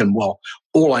thinking, well,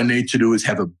 all I need to do is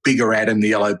have a bigger ad in the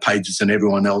Yellow Pages than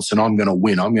everyone else, and I'm going to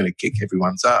win. I'm going to kick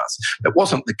everyone's ass. That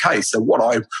wasn't the case. So what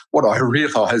I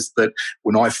realized that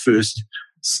when I first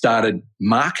started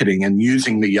marketing and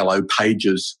using the Yellow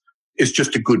Pages, is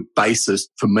just a good basis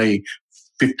for me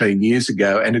 15 years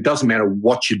ago. And it doesn't matter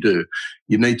what you do,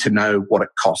 you need to know what it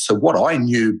costs. So what I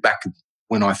knew back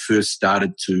when I first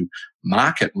started to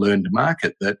learn to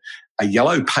market, that a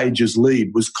Yellow Pages lead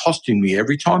was costing me,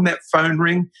 every time that phone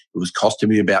rang, it was costing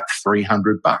me about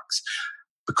 $300.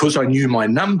 Because I knew my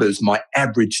numbers, my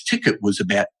average ticket was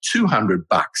about $200.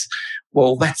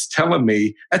 Well, that's telling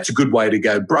me that's a good way to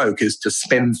go broke, is to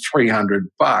spend $300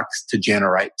 to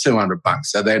generate $200.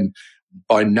 So then,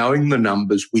 by knowing the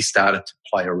numbers, we started to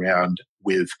play around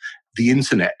with the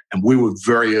internet. And we were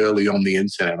very early on the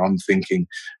internet. I'm thinking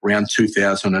around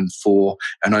 2004.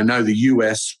 And I know the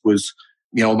US was,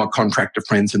 my contractor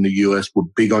friends in the US were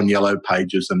big on Yellow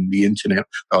Pages, and the internet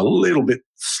a little bit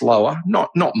slower, not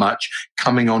much,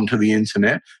 coming onto the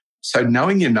internet. So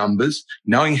knowing your numbers,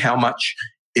 knowing how much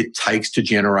it takes to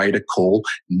generate a call,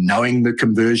 knowing the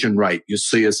conversion rate, your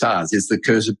CSRs, is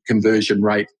the conversion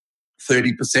rate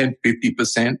 30%,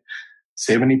 50%,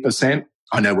 70%,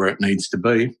 I know where it needs to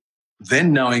be.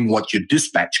 Then knowing what your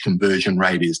dispatch conversion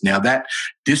rate is. Now that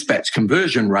dispatch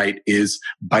conversion rate is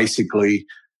basically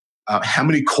how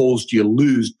many calls do you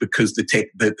lose because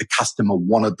the customer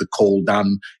wanted the call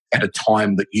done at a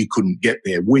time that you couldn't get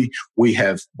there? We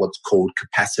have what's called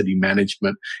capacity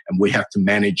management, and we have to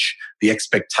manage the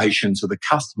expectations of the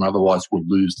customer, otherwise we'll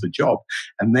lose the job.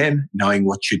 And then knowing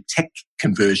what your tech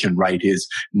conversion rate is,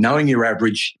 knowing your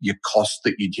cost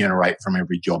that you generate from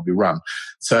every job you run.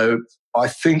 So I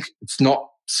think it's not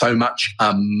so much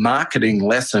a marketing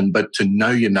lesson, but to know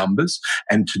your numbers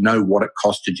and to know what it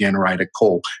costs to generate a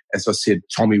call. As I said,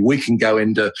 Tommy, we can go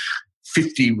into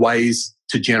 50 ways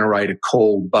to generate a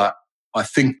call, but I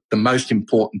think the most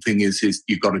important thing is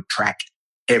you've got to track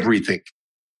everything.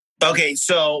 Okay,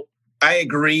 so I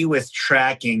agree with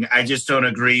tracking. I just don't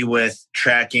agree with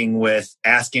tracking with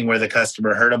asking where the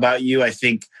customer heard about you. I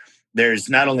think there's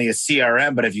not only a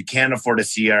CRM, but if you can't afford a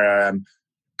CRM,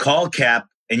 call cap.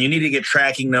 And you need to get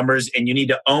tracking numbers, and you need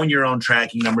to own your own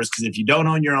tracking numbers, because if you don't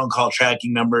own your own call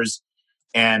tracking numbers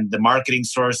and the marketing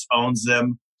source owns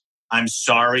them, I'm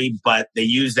sorry, but they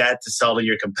use that to sell to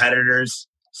your competitors.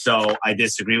 So I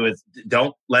disagree with,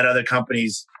 don't let other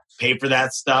companies pay for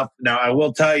that stuff. Now, I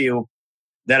will tell you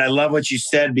that I love what you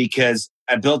said, because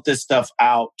I built this stuff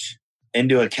out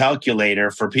into a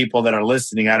calculator for people that are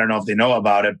listening. I don't know if they know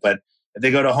about it, but if they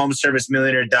go to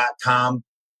homeservicemillionaire.com,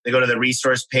 they go to the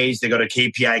resource page, they go to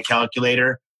KPI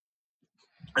calculator,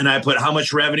 and I put, how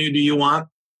much revenue do you want?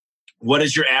 What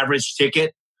is your average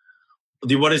ticket?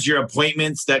 What is your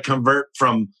appointments that convert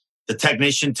from the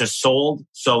technician to sold?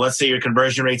 So let's say your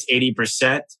conversion rate's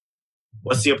 80%.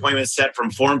 What's the appointment set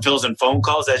from form fills and phone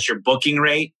calls? That's your booking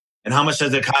rate. And how much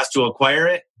does it cost to acquire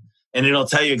it? And it'll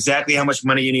tell you exactly how much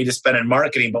money you need to spend in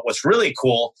marketing. But what's really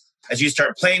cool, as you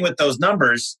start playing with those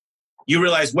numbers, you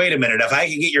realize, wait a minute, if I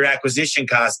can get your acquisition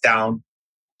cost down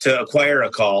to acquire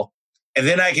a call, and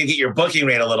then I can get your booking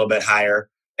rate a little bit higher,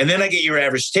 and then I get your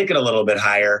average ticket a little bit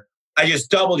higher, I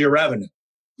just doubled your revenue.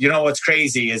 You know what's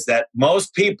crazy is that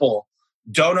most people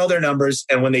don't know their numbers,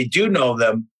 and when they do know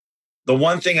them, the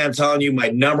one thing I'm telling you, my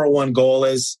number one goal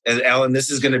is, and Allan,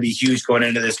 this is going to be huge going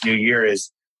into this new year,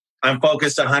 is I'm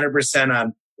focused 100%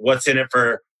 on what's in it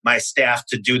for my staff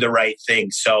to do the right thing.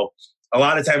 So a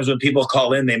lot of times when people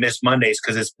call in, they miss Mondays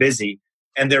because it's busy,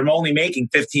 and they're only making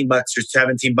 $15 or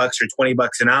 $17 or $20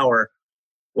 an hour.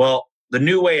 Well, the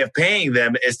new way of paying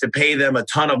them is to pay them a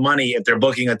ton of money if they're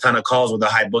booking a ton of calls with a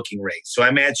high booking rate. So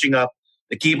I'm matching up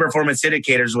the key performance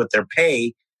indicators with their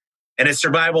pay, and it's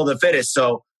survival of the fittest.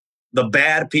 So the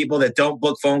bad people that don't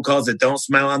book phone calls, that don't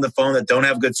smile on the phone, that don't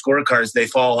have good scorecards, they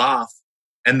fall off.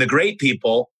 And the great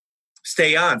people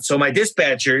stay on. So my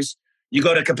dispatchers, you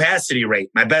go to capacity rate.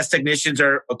 My best technicians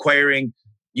are acquiring,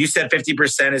 you said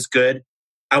 50% is good.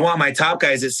 I want my top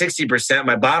guys at 60%,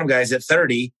 my bottom guys at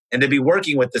 30%, and to be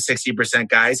working with the 60%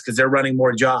 guys because they're running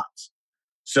more jobs.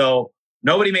 So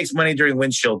nobody makes money during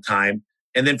windshield time.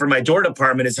 And then for my door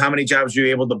department is how many jobs are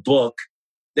you able to book?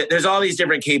 There's all these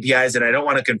different KPIs, and I don't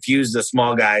want to confuse the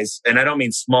small guys. And I don't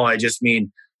mean small. I just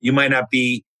mean you might not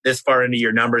be this far into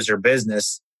your numbers or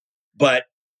business. But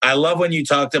I love when you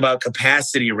talked about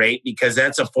capacity rate, because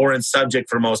that's a foreign subject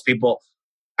for most people.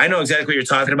 I know exactly what you're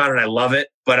talking about, and I love it.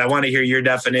 But I want to hear your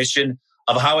definition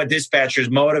of how a dispatcher is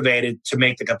motivated to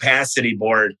make the capacity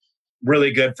board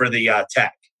really good for the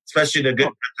tech, especially the good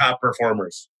top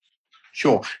performers.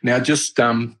 Sure. Now, just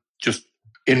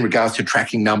in regards to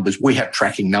tracking numbers, we have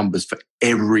tracking numbers for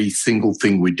every single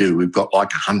thing we do. We've got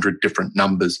like 100 different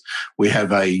numbers. We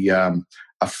have a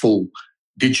full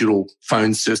digital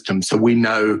phone system, so we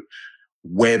know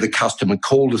where the customer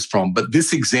called us from. But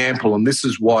this example, and this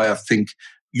is why I think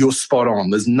you're spot on.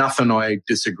 There's nothing I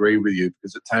disagree with you,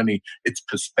 because it's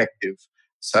perspective.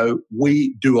 So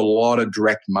we do a lot of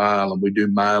direct mail, and we do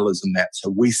mailers and that. So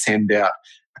we send out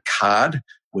a card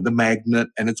with a magnet,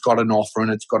 and it's got an offer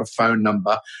and it's got a phone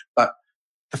number. But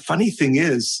the funny thing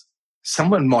is,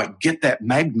 someone might get that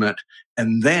magnet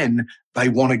and then they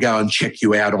want to go and check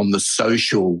you out on the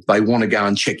social. They want to go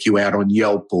and check you out on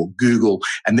Yelp or Google.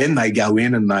 And then they go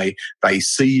in and they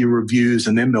see your reviews,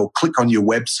 and then they'll click on your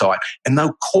website and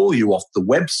they'll call you off the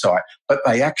website. But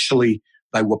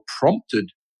they were prompted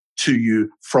to you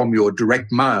from your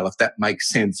direct mail, if that makes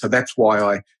sense. So that's why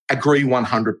I agree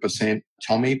 100%,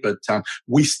 Tommy. But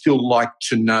we still like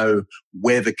to know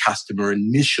where the customer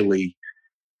initially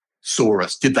saw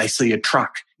us. Did they see a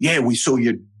truck? Yeah, we saw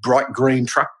your bright green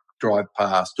truck drive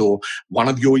past, or one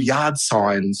of your yard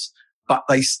signs. But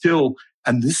they still,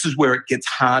 and this is where it gets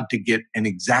hard to get an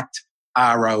exact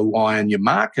ROI on your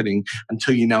marketing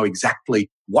until you know exactly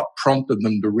what prompted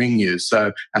them to ring you.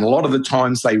 So, and a lot of the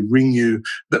times they ring you,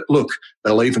 but look,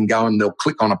 they'll even go and they'll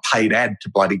click on a paid ad to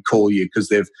bloody call you because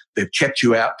they've checked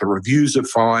you out. The reviews are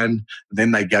fine.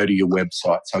 Then they go to your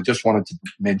website. So I just wanted to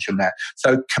mention that.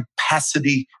 So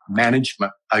capacity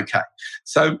management. Okay.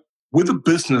 So with a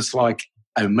business like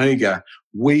Omega,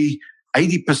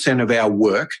 80% of our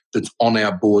work that's on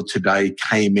our board today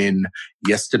came in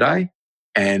yesterday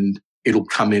and it'll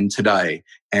come in today.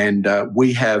 And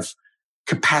we have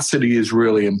capacity is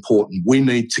really important. We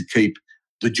need to keep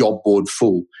the job board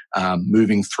full,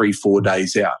 moving 3-4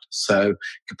 days out. So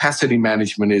capacity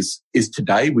management is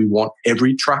today. We want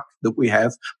every truck that we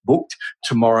have booked.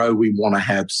 Tomorrow we want to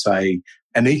have, say,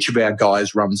 and each of our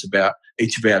guys runs about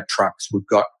each of our trucks. We've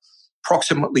got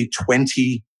approximately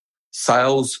 20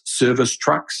 sales service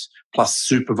trucks plus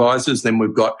supervisors. Then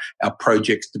we've got our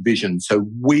projects division. So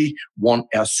we want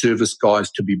our service guys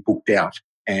to be booked out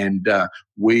and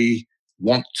we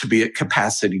want to be at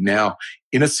capacity. Now,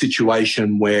 in a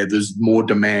situation where there's more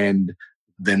demand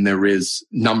than there is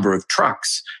number of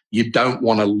trucks, you don't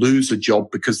want to lose a job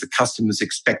because the customer's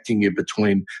expecting you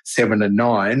between 7 and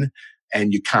 9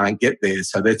 and you can't get there.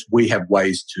 So we have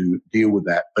ways to deal with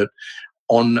that. But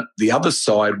on the other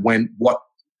side, what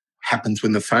happens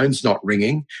when the phone's not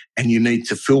ringing and you need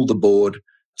to fill the board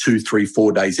 2, 3,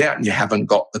 4 days out and you haven't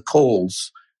got the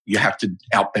calls, you have to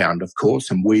outbound, of course.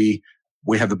 And we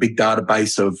have a big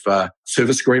database of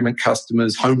service agreement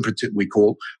customers, I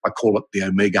call it the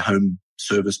Omega Home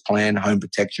Service Plan, Home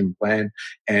Protection Plan.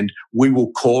 And we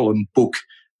will call and book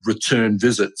return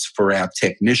visits for our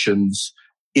technicians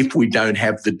if we don't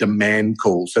have the demand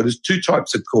call. So there's 2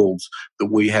 types of calls that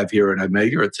we have here at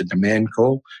Omega. It's a demand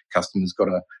call. Customer's got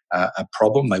a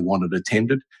problem. They want it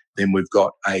attended. Then we've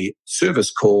got a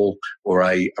service call or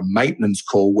a maintenance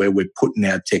call where we're putting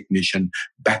our technician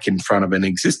back in front of an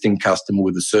existing customer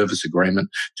with a service agreement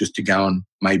just to go and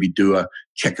maybe do a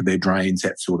check of their drains,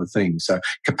 that sort of thing. So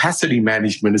capacity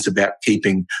management is about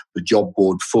keeping the job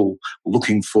board full,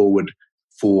 looking forward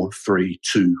 4, 3,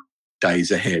 2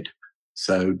 days ahead.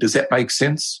 So does that make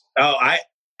sense? Oh,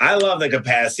 I love the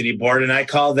capacity board, and I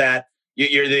call that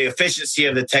you're the efficiency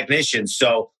of the technician.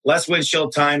 So less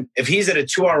windshield time. If he's at a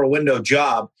 2-hour window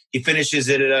job, he finishes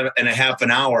it in a half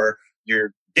an hour.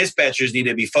 Your dispatchers need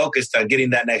to be focused on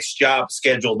getting that next job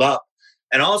scheduled up.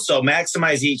 And also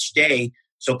maximize each day.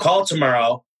 So call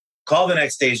tomorrow, call the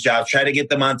next day's job, try to get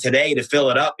them on today to fill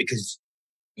it up, because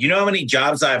you know how many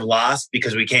jobs I've lost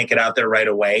because we can't get out there right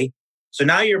away. So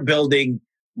now you're building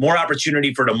more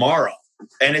opportunity for tomorrow.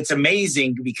 And it's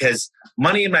amazing because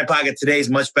money in my pocket today is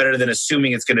much better than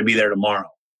assuming it's going to be there tomorrow.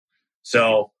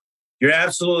 So you're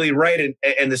absolutely right.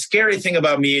 And the scary thing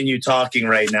about me and you talking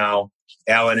right now,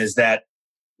 Allan, is that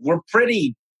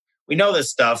we know this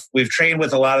stuff. We've trained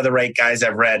with a lot of the right guys.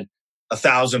 I've read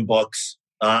 1,000 books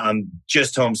on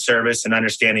just home service and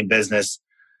understanding business.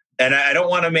 And I don't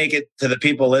want to make it to the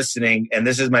people listening. And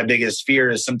this is my biggest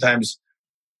fear, is sometimes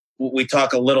we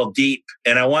talk a little deep,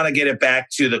 and I want to get it back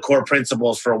to the core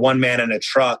principles for one man in a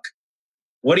truck.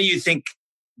 What do you think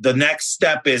the next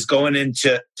step is going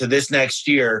into this next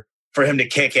year for him to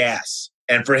kick ass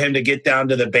and for him to get down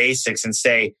to the basics and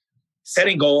say,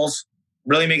 setting goals,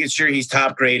 really making sure he's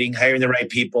top grading, hiring the right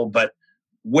people, but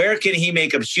where can he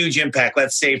make a huge impact,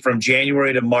 let's say from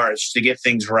January to March, to get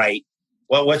things right?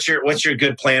 Well, what's your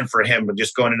good plan for him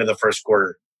just going into the first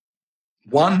quarter?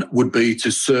 One would be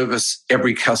to service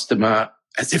every customer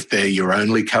as if they're your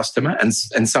only customer.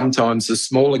 And sometimes the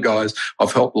smaller guys,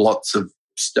 I've helped lots of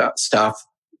staff,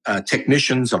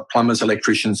 technicians or plumbers,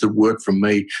 electricians that work for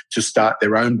me to start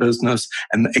their own business,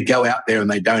 and they go out there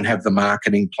and they don't have the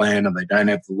marketing plan and they don't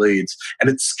have the leads. And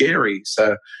it's scary.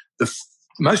 So the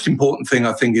most important thing,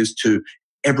 I think, is to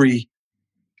every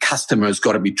customer has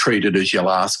got to be treated as your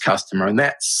last customer. And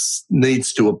that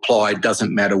needs to apply. It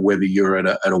doesn't matter whether you're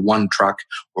at a 1 truck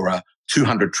or a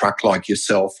 200 truck like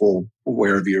yourself or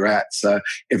wherever you're at. So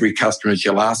every customer is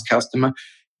your last customer.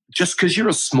 Just because you're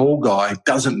a small guy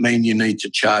doesn't mean you need to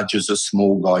charge as a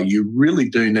small guy. You really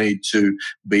do need to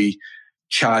be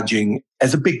charging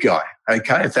as a big guy,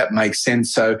 okay, if that makes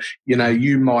sense. So,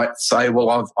 you might say,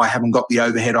 well, I haven't got the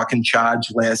overhead, I can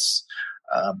charge less,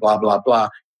 blah, blah, blah.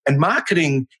 And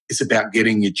marketing is about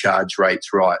getting your charge rates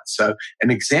right. So an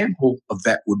example of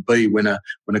that would be when a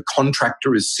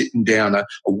contractor is sitting down, a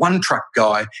 1 truck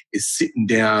guy is sitting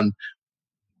down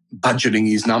budgeting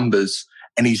his numbers,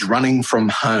 and he's running from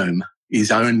home,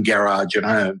 his own garage at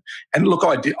home. And look,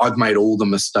 I've made all the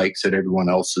mistakes that everyone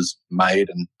else has made,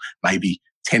 and maybe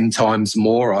 10 times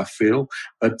more, I feel,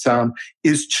 but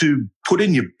is to put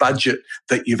in your budget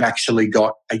that you've actually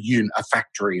got a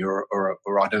factory or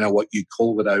I don't know what you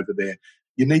call it over there.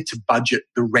 You need to budget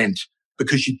the rent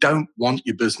because you don't want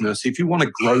your business. If you want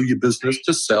to grow your business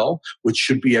to sell, which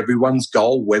should be everyone's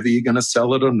goal, whether you're going to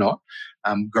sell it or not,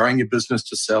 growing your business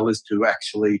to sell is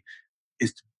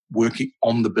working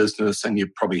on the business, and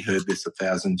you've probably heard this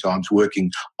 1,000 times,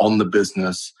 working on the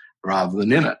business rather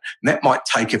than in it. And that might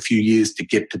take a few years to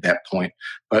get to that point.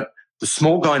 But the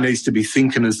small guy needs to be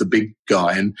thinking as the big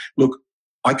guy. And look,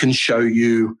 I can show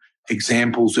you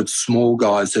examples of small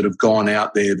guys that have gone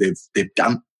out there. They've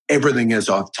done everything as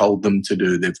I've told them to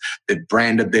do. They've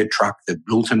branded their truck. They've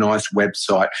built a nice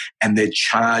website, and they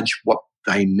charge what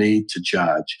they need to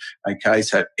charge. Okay,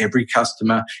 so every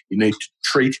customer you need to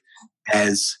treat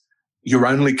as your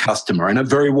only customer, and it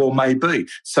very well may be.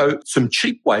 So some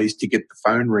cheap ways to get the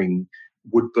phone ring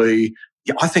would be,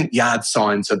 I think yard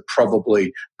signs are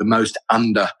probably the most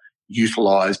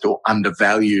underutilized or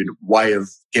undervalued way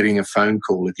of getting a phone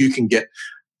call. If you can get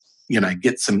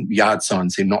some yard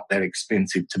signs, they're not that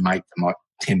expensive to make them, like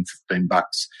 $10, $15.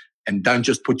 And don't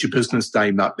just put your business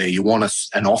name up there. You want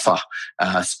an offer,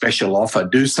 a special offer.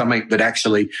 Do something that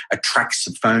actually attracts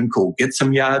a phone call. Get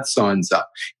some yard signs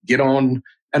up. Get on.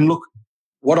 And look,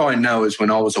 what I know is when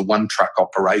I was a one-truck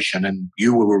operation and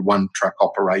you were a one-truck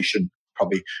operation,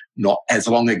 probably not as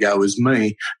long ago as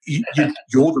me,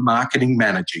 you're the marketing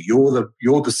manager. You're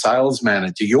the sales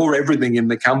manager. You're everything in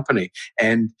the company.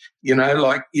 And,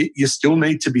 you still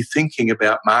need to be thinking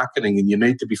about marketing, and you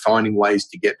need to be finding ways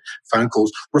to get phone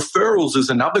calls. Referrals is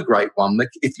another great one. Like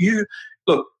if you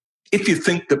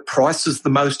think that price is the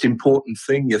most important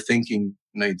thing, your thinking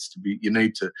you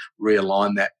need to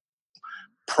realign that.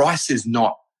 Price is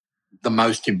not the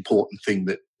most important thing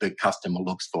that the customer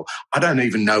looks for. I don't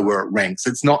even know where it ranks.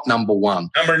 It's not number one.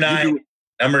 Number nine.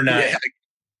 Yeah,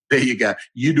 there you go.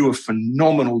 You do a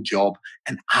phenomenal job,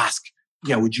 and ask,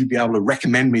 would you be able to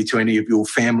recommend me to any of your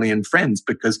family and friends?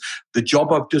 Because the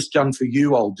job I've just done for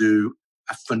you, I'll do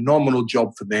a phenomenal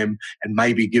job for them, and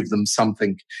maybe give them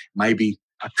something, maybe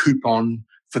a coupon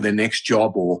for their next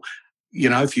job, or,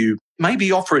 if you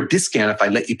maybe offer a discount if they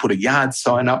let you put a yard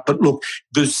sign up. But look,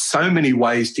 there's so many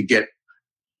ways to get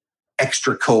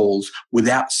extra calls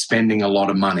without spending a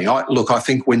lot of money. I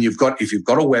think if you've got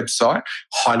a website,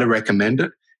 highly recommend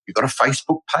it. You've got a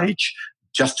Facebook page,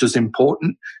 just as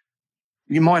important.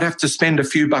 You might have to spend a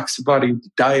few bucks a bloody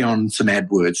day on some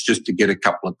AdWords just to get a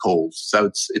couple of calls. So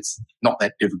it's not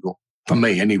that difficult for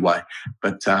me anyway.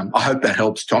 But I hope that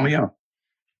helps, Tommy.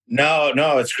 No,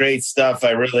 it's great stuff.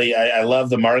 I love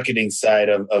the marketing side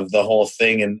of the whole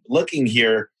thing. And looking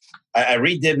here, I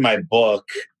redid my book.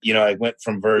 I went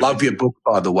from version. Love your book,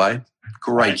 by the way.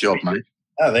 Great job, mate.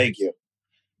 Oh, thank you.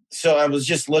 So I was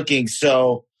just looking.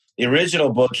 So the original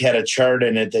book had a chart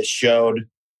in it that showed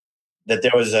that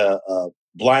there was a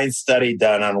blind study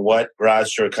done on what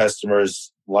garage door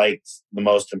customers liked the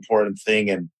most important thing.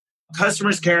 And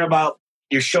customers care about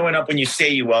you're showing up when you say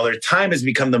you will. Their time has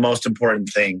become the most important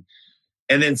thing.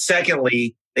 And then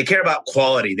secondly, they care about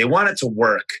quality. They want it to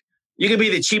work. You can be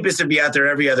the cheapest and be out there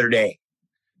every other day.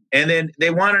 And then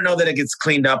they want to know that it gets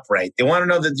cleaned up right. They want to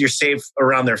know that you're safe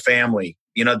around their family,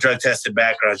 drug tested,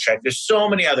 background check. There's so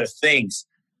many other things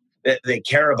that they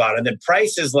care about. And then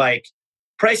price is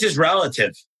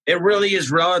relative. It really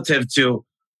is relative to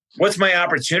what's my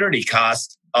opportunity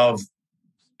cost of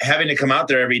having to come out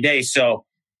there every day. So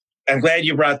I'm glad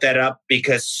you brought that up,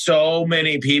 because so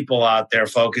many people out there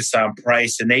focus on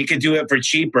price, and they could do it for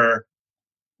cheaper,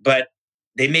 but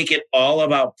they make it all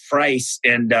about price,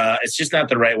 and it's just not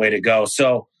the right way to go.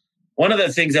 So one of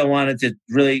the things I wanted to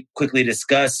really quickly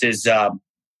discuss is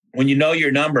when you know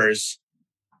your numbers,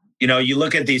 you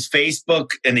look at these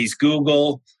Facebook and these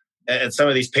Google and some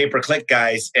of these pay-per-click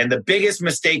guys, and the biggest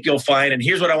mistake you'll find, and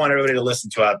here's what I want everybody to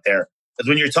listen to out there, is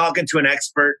when you're talking to an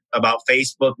expert about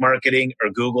Facebook marketing or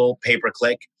Google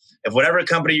pay-per-click, if whatever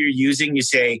company you're using, you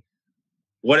say,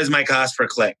 what is my cost per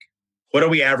click? What are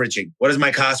we averaging? What is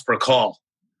my cost per call?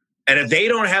 And if they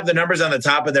don't have the numbers on the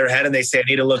top of their head and they say, I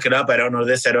need to look it up, I don't know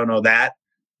this, I don't know that,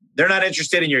 they're not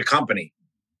interested in your company.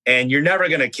 And you're never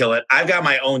going to kill it. I've got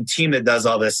my own team that does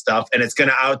all this stuff, and it's going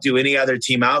to outdo any other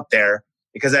team out there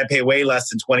because I pay way less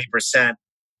than 20%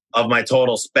 of my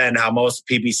total spend, how most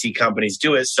PPC companies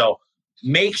do it. So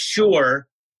make sure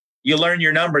you learn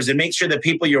your numbers, and make sure the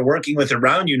people you're working with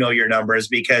around you know your numbers,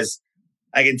 because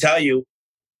I can tell you,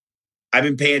 I've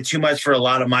been paying too much for a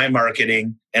lot of my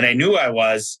marketing, and I knew I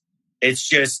was. It's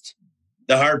just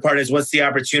the hard part is, what's the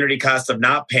opportunity cost of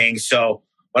not paying? So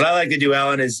what I like to do,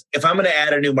 Allan, is if I'm going to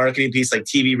add a new marketing piece like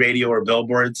TV, radio, or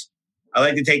billboards, I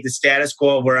like to take the status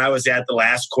quo of where I was at the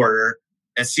last quarter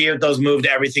and see if those moved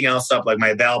everything else up, like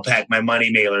my Valpak, my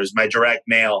money mailers, my direct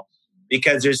mail,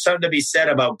 because there's something to be said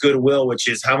about goodwill, which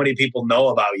is how many people know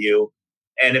about you.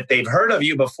 And if they've heard of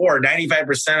you before,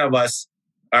 95% of us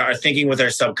are thinking with our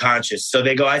subconscious. So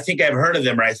they go, I think I've heard of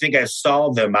them, or I think I've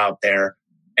solved them out there.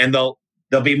 And they'll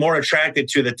be more attracted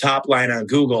to the top line on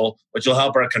Google, which will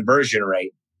help our conversion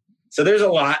rate. So there's a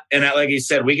lot. And like you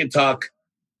said, we could talk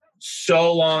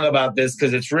so long about this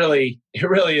because it really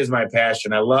is my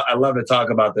passion. I love to talk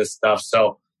about this stuff.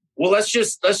 So, well, let's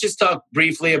just talk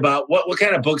briefly about what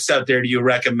kind of books out there do you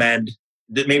recommend,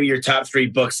 that maybe your top 3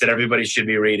 books that everybody should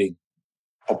be reading?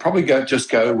 I'll probably go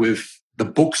with the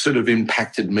books that have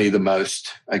impacted me the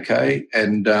most. Okay.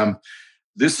 And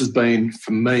this has been,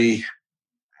 for me,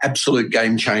 absolute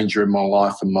game changer in my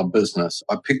life and my business.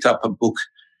 I picked up a book.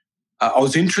 I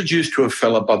was introduced to a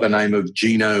fellow by the name of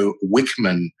Gino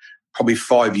Wickman probably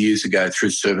 5 years ago through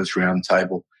Service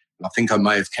Roundtable. I think I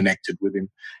may have connected with him.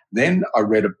 Then I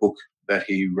read a book that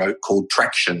he wrote called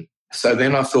Traction. So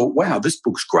then I thought, wow, this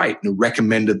book's great. And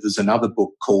recommended there's another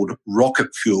book called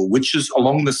Rocket Fuel, which is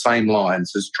along the same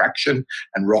lines as Traction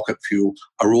and Rocket Fuel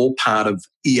are all part of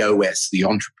EOS, the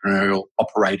Entrepreneurial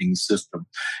Operating System.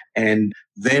 And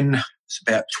then it's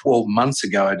about 12 months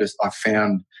ago, I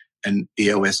found an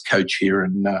EOS coach here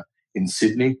in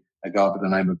Sydney, a guy by the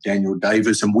name of Daniel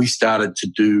Davis, and we started to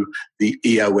do the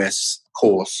EOS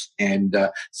course. And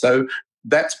so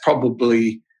that's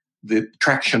probably the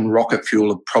Traction Rocket Fuel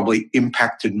have probably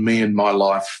impacted me in my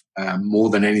life more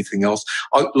than anything else.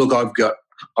 I've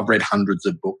read hundreds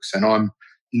of books, and I'm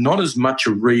not as much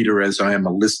a reader as I am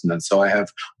a listener. So I have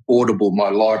Audible. My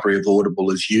library of Audible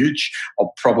is huge.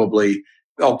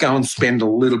 I'll go and spend a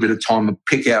little bit of time and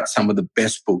pick out some of the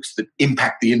best books that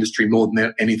impact the industry more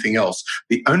than anything else.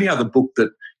 The only other book that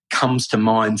comes to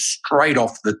mind straight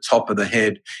off the top of the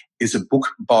head is a book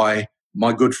by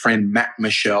my good friend Matt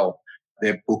Michelle.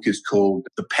 Their book is called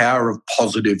The Power of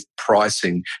Positive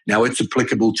Pricing. Now, it's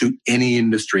applicable to any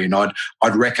industry, and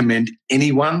I'd recommend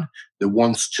anyone that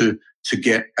wants to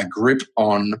get a grip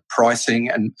on pricing.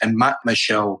 And Matt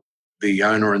Michelle, the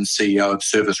owner and CEO of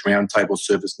Service Roundtable,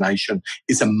 Service Nation,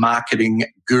 is a marketing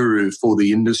guru for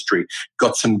the industry.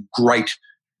 Got some great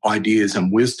ideas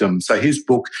and wisdom. So his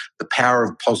book, The Power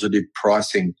of Positive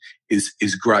Pricing,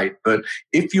 is great. But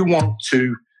if you want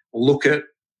to look at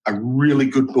a really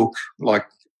good book like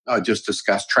I just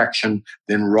discussed, Traction,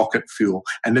 then Rocket Fuel,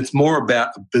 and it's more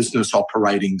about business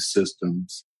operating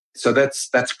systems. So that's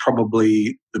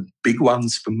probably the big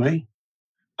ones for me.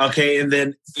 Okay, and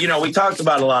then we talked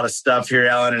about a lot of stuff here,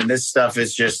 Allan, and this stuff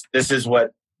is this is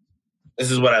what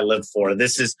I live for.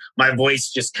 This is my voice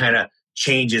just kind of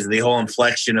changes, the whole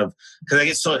inflection of, because I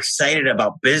get so excited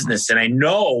about business, and I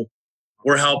know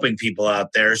we're helping people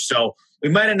out there. So we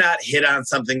might have not hit on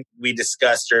something we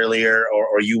discussed earlier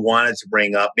or you wanted to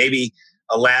bring up. Maybe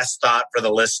a last thought for the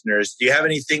listeners. Do you have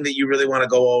anything that you really want to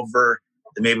go over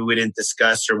that maybe we didn't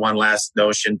discuss, or one last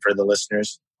notion for the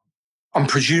listeners? I'm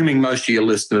presuming most of your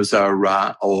listeners are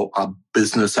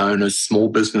business owners, small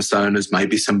business owners,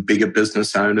 maybe some bigger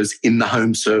business owners in the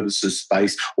home services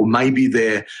space, or maybe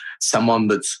they're someone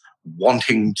that's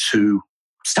wanting to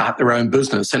start their own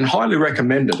business, and highly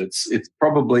recommend it. It's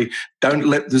probably, don't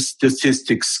let the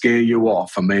statistics scare you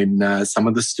off. I mean, some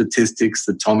of the statistics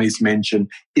that Tommy's mentioned,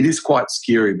 it is quite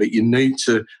scary, but you need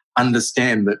to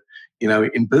understand that,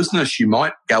 in business, you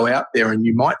might go out there and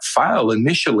you might fail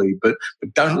initially, but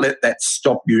don't let that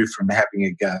stop you from having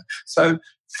a go. So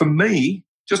for me,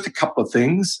 just a couple of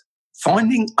things.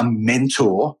 Finding a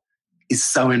mentor is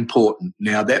so important.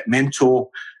 Now, that mentor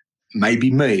may be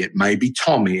me, it may be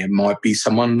Tommy, it might be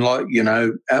someone like,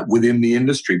 within the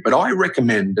industry. But I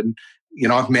recommend, and,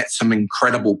 I've met some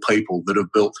incredible people that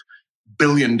have built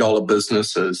billion-dollar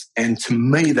businesses. And to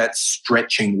me, that's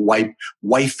stretching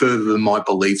way further than my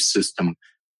belief system.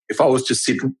 If I was to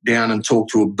sit down and talk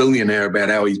to a billionaire about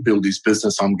how he's built his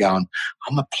business, I'm going,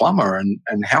 I'm a plumber,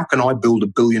 and how can I build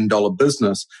 $1 billion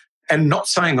business? And not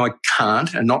saying I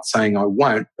can't and not saying I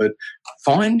won't, but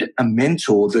find a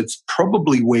mentor that's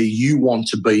probably where you want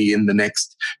to be in the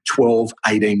next 12,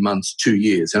 18 months, 2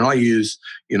 years. And I use,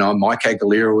 Mike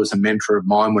Aguilera was a mentor of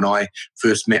mine. When I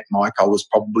first met Mike, I was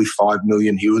probably 5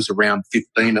 million. He was around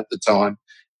 15 at the time.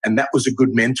 And that was a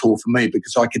good mentor for me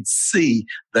because I could see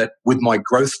that with my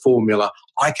growth formula,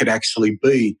 I could actually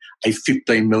be a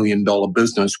 $15 million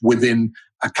business within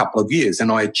a couple of years.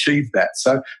 And I achieved that.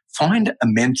 So find a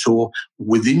mentor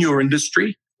within your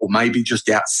industry or maybe just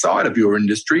outside of your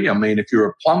industry. I mean, if you're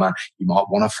a plumber, you might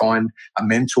want to find a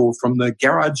mentor from the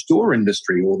garage door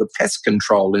industry or the pest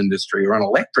control industry or an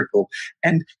electrical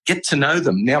and get to know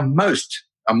them. Now,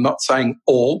 I'm not saying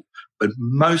all, but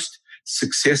most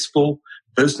successful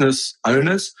business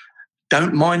owners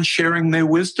don't mind sharing their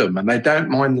wisdom and they don't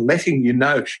mind letting you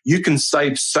know. You can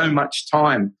save so much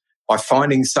time by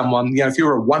finding someone, if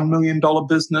you're a $1 million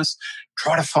business,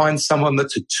 try to find someone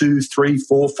that's a $2, $3,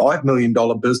 $4, $5 million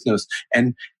business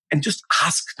and just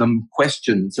ask them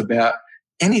questions about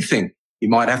anything. You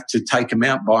might have to take them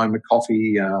out, buy them a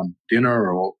coffee,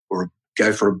 dinner or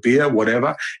go for a beer,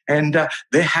 whatever. And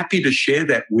they're happy to share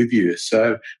that with you.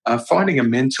 So finding a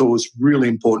mentor is really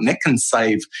important. That can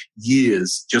save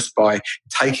years just by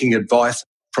taking advice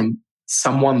from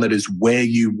someone that is where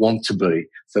you want to be.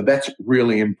 So that's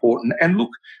really important. And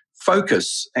look,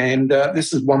 focus. And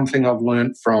this is one thing I've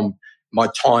learned from my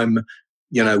time,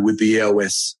 with the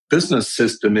EOS business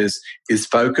system is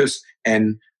focus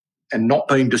and not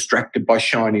being distracted by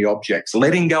shiny objects,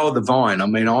 letting go of the vine. I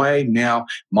mean,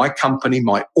 my company,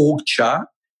 my org chart,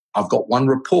 I've got one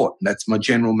report, and that's my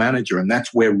general manager. And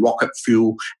that's where rocket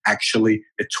fuel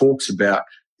it talks about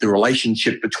the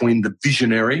relationship between the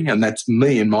visionary, and that's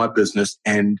me in my business,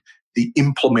 and the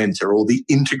implementer or the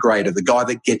integrator, the guy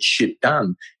that gets shit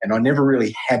done. And I never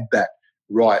really had that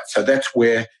right. So that's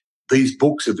where these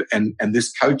books and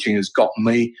this coaching has got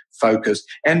me focused.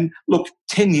 And look,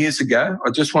 10 years ago,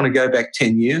 I just want to go back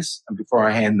 10 years and before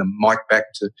I hand the mic back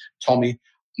to Tommy,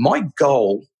 my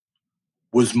goal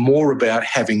was more about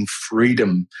having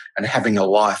freedom and having a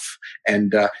life.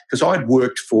 And because I'd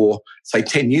worked for, say,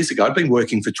 10 years ago, I'd been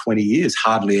working for 20 years,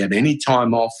 hardly had any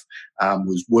time off,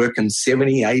 was working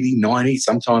 70, 80, 90,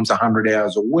 sometimes 100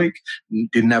 hours a week,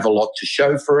 didn't have a lot to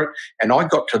show for it. And I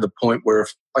got to the point where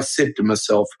if I said to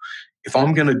myself, if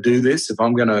I'm going to do this, if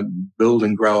I'm going to build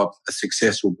and grow up a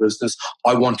successful business,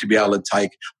 I want to be able to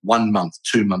take 1 month,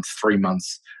 2 months, 3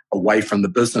 months away from the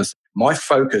business. My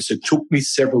focus, it took me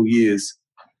several years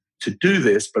to do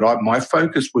this, but my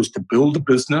focus was to build a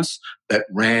business that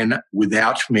ran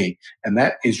without me. And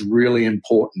that is really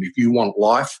important if you want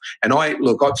life. And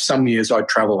some years I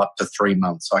travel up to 3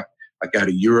 months. I go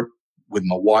to Europe with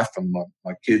my wife and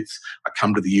my kids. I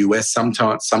come to the US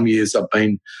sometimes. Some years I've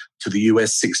been to the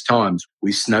US 6 times.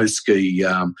 We snow ski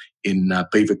in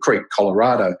Beaver Creek,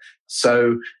 Colorado.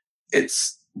 So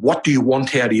it's, what do you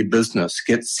want out of your business?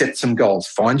 Set some goals.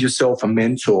 Find yourself a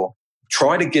mentor.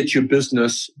 Try to get your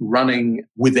business running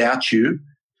without you,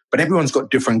 but everyone's got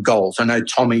different goals. I know,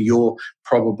 Tommy, you're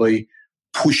probably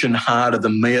pushing harder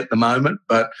than me at the moment,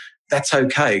 but that's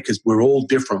okay because we're all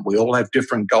different. We all have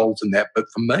different goals in that. But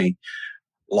for me,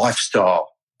 lifestyle,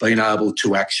 being able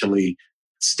to actually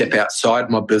step outside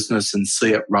my business and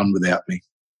see it run without me.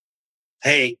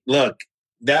 Hey, look,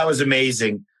 that was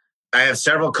amazing. I have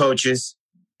several coaches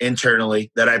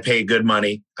internally that I pay good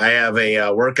money. I have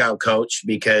a workout coach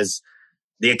because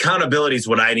the accountability is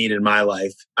what I need in my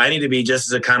life. I need to be just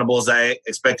as accountable as I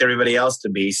expect everybody else to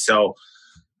be. So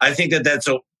I think that's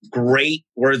a great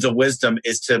words of wisdom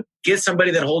is to get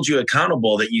somebody that holds you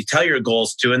accountable, that you tell your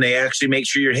goals to, and they actually make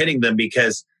sure you're hitting them,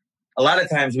 because a lot of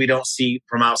times we don't see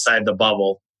from outside the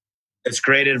bubble. It's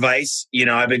great advice.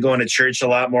 I've been going to church a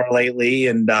lot more lately,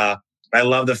 and I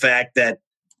love the fact that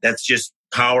that's just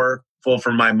powerful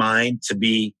for my mind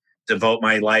to devote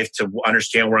my life to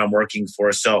understand where I'm working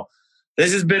for. So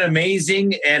this has been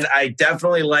amazing, and I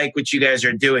definitely like what you guys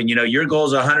are doing. Your goal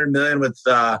is 100 million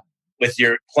with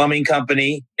your plumbing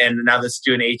company, and now that's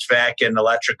doing HVAC and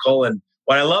electrical. And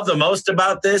what I love the most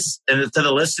about this, and to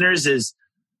the listeners, is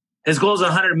his goal is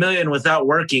 100 million without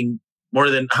working more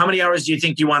than. How many hours do you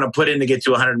think you want to put in to get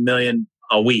to 100 million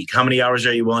a week? How many hours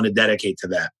are you willing to dedicate to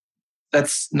that?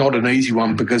 That's not an easy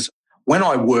one because when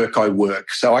I work, I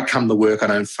work. So I come to work, I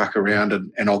don't fuck around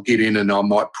and I'll get in and I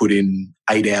might put in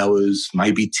 8 hours,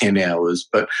 maybe 10 hours.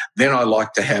 But then I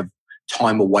like to have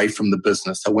time away from the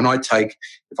business. So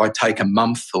if I take a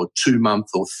month or 2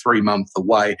 months or 3 months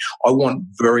away, I want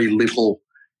very little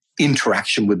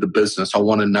interaction with the business. I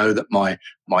want to know that my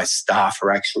staff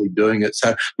are actually doing it.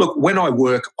 So look, when I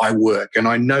work, and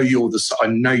I know you'd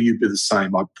be the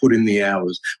same. I put in the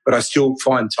hours, but I still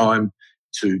find time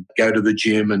to go to the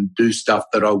gym and do stuff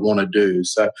that I want to do.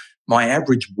 So my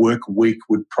average work week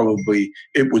would probably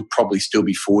still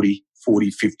be 40,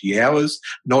 50 hours.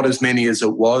 Not as many as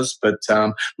it was, but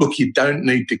look, you don't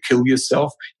need to kill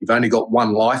yourself. You've only got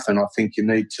one life, and I think you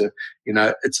need to,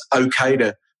 it's okay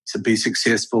to be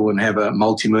successful and have a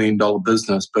multi-million-dollar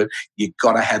business, but you've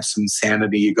got to have some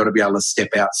sanity. You've got to be able to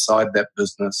step outside that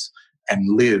business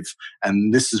and live.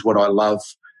 And this is what I love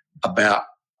about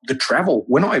the travel.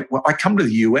 When I come to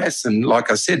the US, and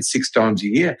like I said, 6 times a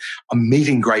year, I'm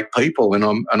meeting great people,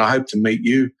 and I hope to meet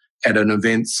you at an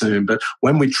event soon. But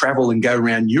when we travel and go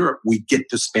around Europe, we get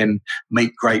to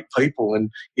meet great people.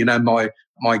 And, you know,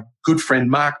 my good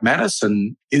friend Mark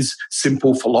Madison, his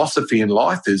simple philosophy in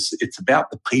life is it's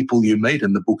about the people you meet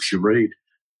and the books you read.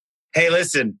 Hey,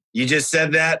 listen, you just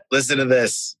said that. Listen to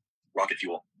this. Rocket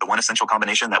fuel, the one essential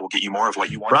combination that will get you more of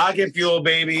what you want. Rocket fuel,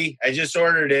 baby. I just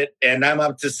ordered it, and I'm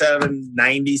up to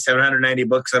 790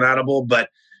 books on Audible. But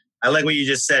I like what you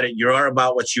just said. You are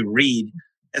about what you read.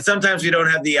 And sometimes we don't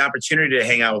have the opportunity to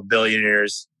hang out with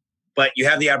billionaires, but you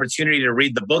have the opportunity to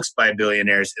read the books by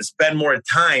billionaires and spend more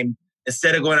time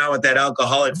instead of going out with that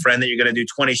alcoholic friend that you're going to do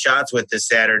 20 shots with this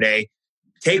Saturday.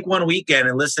 Take one weekend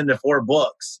and listen to 4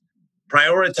 books.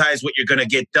 Prioritize what you're going to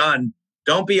get done.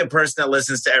 Don't be a person that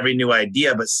listens to every new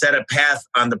idea, but set a path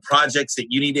on the projects that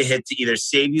you need to hit to either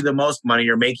save you the most money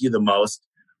or make you the most.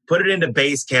 Put it into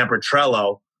Basecamp or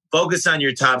Trello. Focus on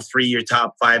your top 3, your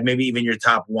top 5, maybe even your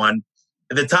top 1.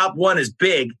 If the top 1 is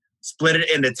big, split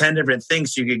it into 10 different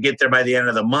things so you could get there by the end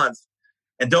of the month.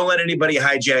 And don't let anybody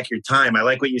hijack your time. I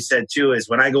like what you said too, is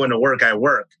when I go into work, I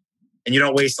work. And you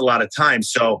don't waste a lot of time.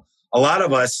 So a lot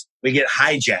of us, we get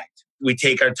hijacked. We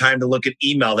take our time to look at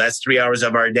email. That's 3 hours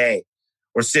of our day.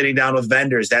 We're sitting down with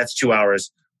vendors. That's 2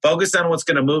 hours. Focus on what's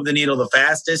going to move the needle the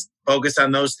fastest. Focus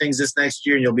on those things this next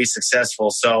year and you'll be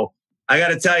successful. So I got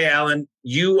to tell you, Allan,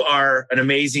 you are an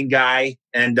amazing guy.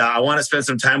 And I want to spend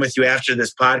some time with you after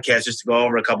this podcast just to go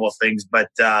over a couple of things. But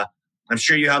I'm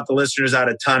sure you help the listeners out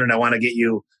a ton. And I want to get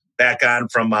you back on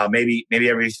from maybe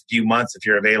every few months if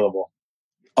you're available.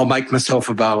 I'll make myself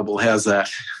available. How's that?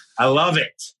 I love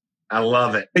it. I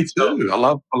love it. Me too.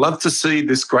 I love to see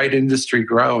this great industry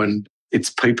grow, and it's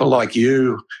people like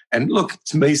you and look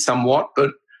to me somewhat,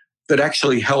 but that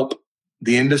actually help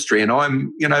the industry. And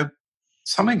I'm, you know,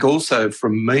 something also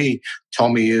from me,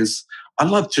 Tommy, is I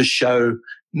love to show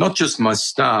not just my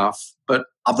staff, but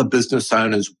other business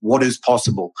owners what is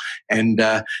possible. And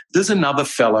there's another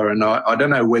fella, and I don't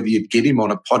know whether you'd get him on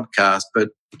a podcast, but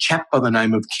a chap by the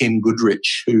name of Ken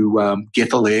Goodrich, who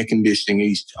Gettle Air Conditioning,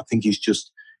 I think his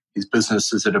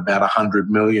business is at about 100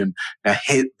 million. Now,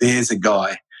 there's a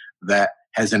guy that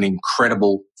has an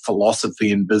incredible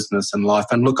philosophy in business and life.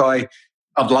 And look, I'd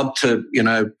love to, you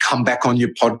know, come back on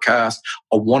your podcast.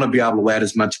 I want to be able to add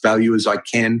as much value as I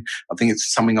can. I think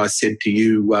it's something I said to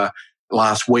you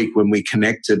last week when we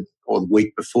connected, or the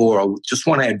week before. I just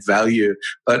want to add value,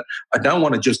 but I don't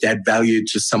want to just add value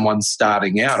to someone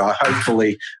starting out.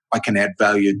 Hopefully I can add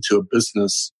value to a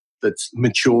business that's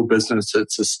mature business,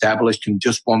 that's established and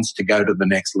just wants to go to the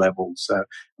next level. So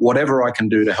whatever I can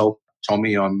do to help,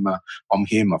 Tommy, I'm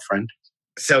here, my friend.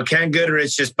 So Ken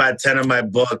Goodrich just bought 10 of my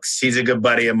books. He's a good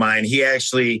buddy of mine. He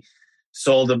actually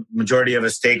sold a majority of a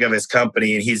stake of his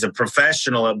company, and he's a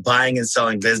professional at buying and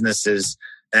selling businesses.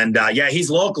 And he's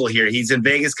local here. He's in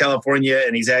Vegas, California,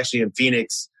 and he's actually in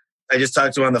Phoenix. I just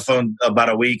talked to him on the phone about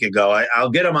a week ago. I'll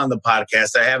get him on the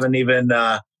podcast. I haven't even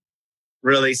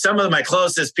really, some of my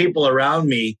closest people around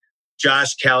me,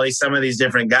 Josh Kelly, some of these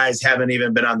different guys haven't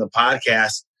even been on the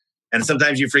podcast. And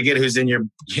sometimes you forget who's in your,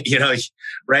 you know,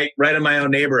 right in my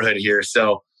own neighborhood here.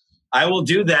 So I will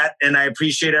do that. And I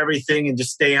appreciate everything and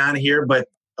just stay on here, but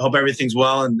I hope everything's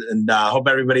well. And hope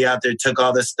everybody out there took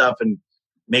all this stuff and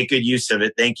make good use of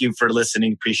it. Thank you for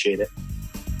listening. Appreciate it.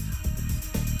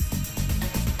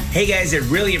 Hey guys, I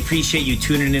really appreciate you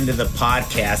tuning into the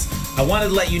podcast. I wanted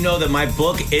to let you know that my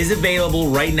book is available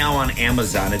right now on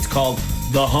Amazon. It's called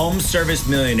The Home Service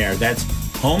Millionaire. That's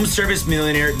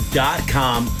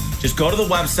homeservicemillionaire.com. Just go to the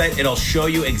website. It'll show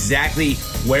you exactly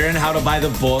where and how to buy the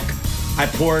book. I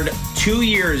poured 2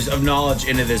 years of knowledge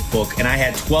into this book, and I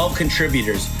had 12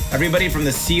 contributors. Everybody from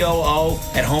the COO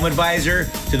at Home Advisor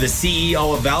to the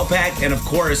CEO of Valpak, and of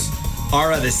course,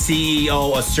 Ara, the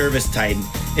CEO of Service Titan.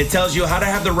 It tells you how to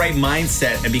have the right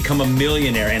mindset and become a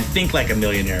millionaire and think like a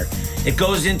millionaire. It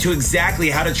goes into exactly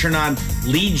how to turn on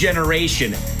lead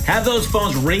generation. Have those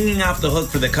phones ringing off the hook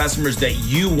for the customers that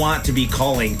you want to be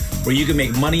calling, where you can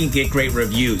make money and get great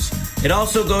reviews. It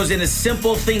also goes into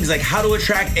simple things like how to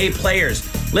attract A players.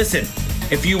 Listen,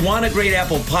 if you want a great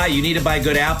apple pie, you need to buy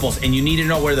good apples, and you need to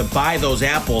know where to buy those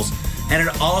apples. And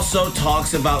it also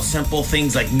talks about simple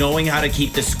things like knowing how to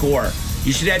keep the score.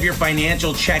 You should have your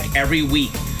financial check every week.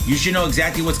 You should know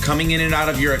exactly what's coming in and out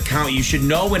of your account. You should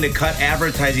know when to cut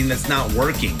advertising that's not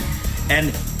working.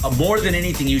 And more than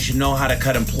anything, you should know how to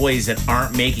cut employees that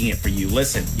aren't making it for you.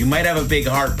 Listen, you might have a big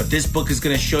heart, but this book is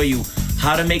going to show you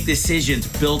how to make decisions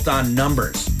built on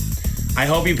numbers. I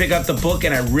hope you pick up the book,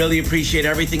 and I really appreciate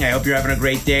everything. I hope you're having a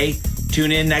great day.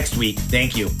 Tune in next week.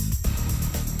 Thank you.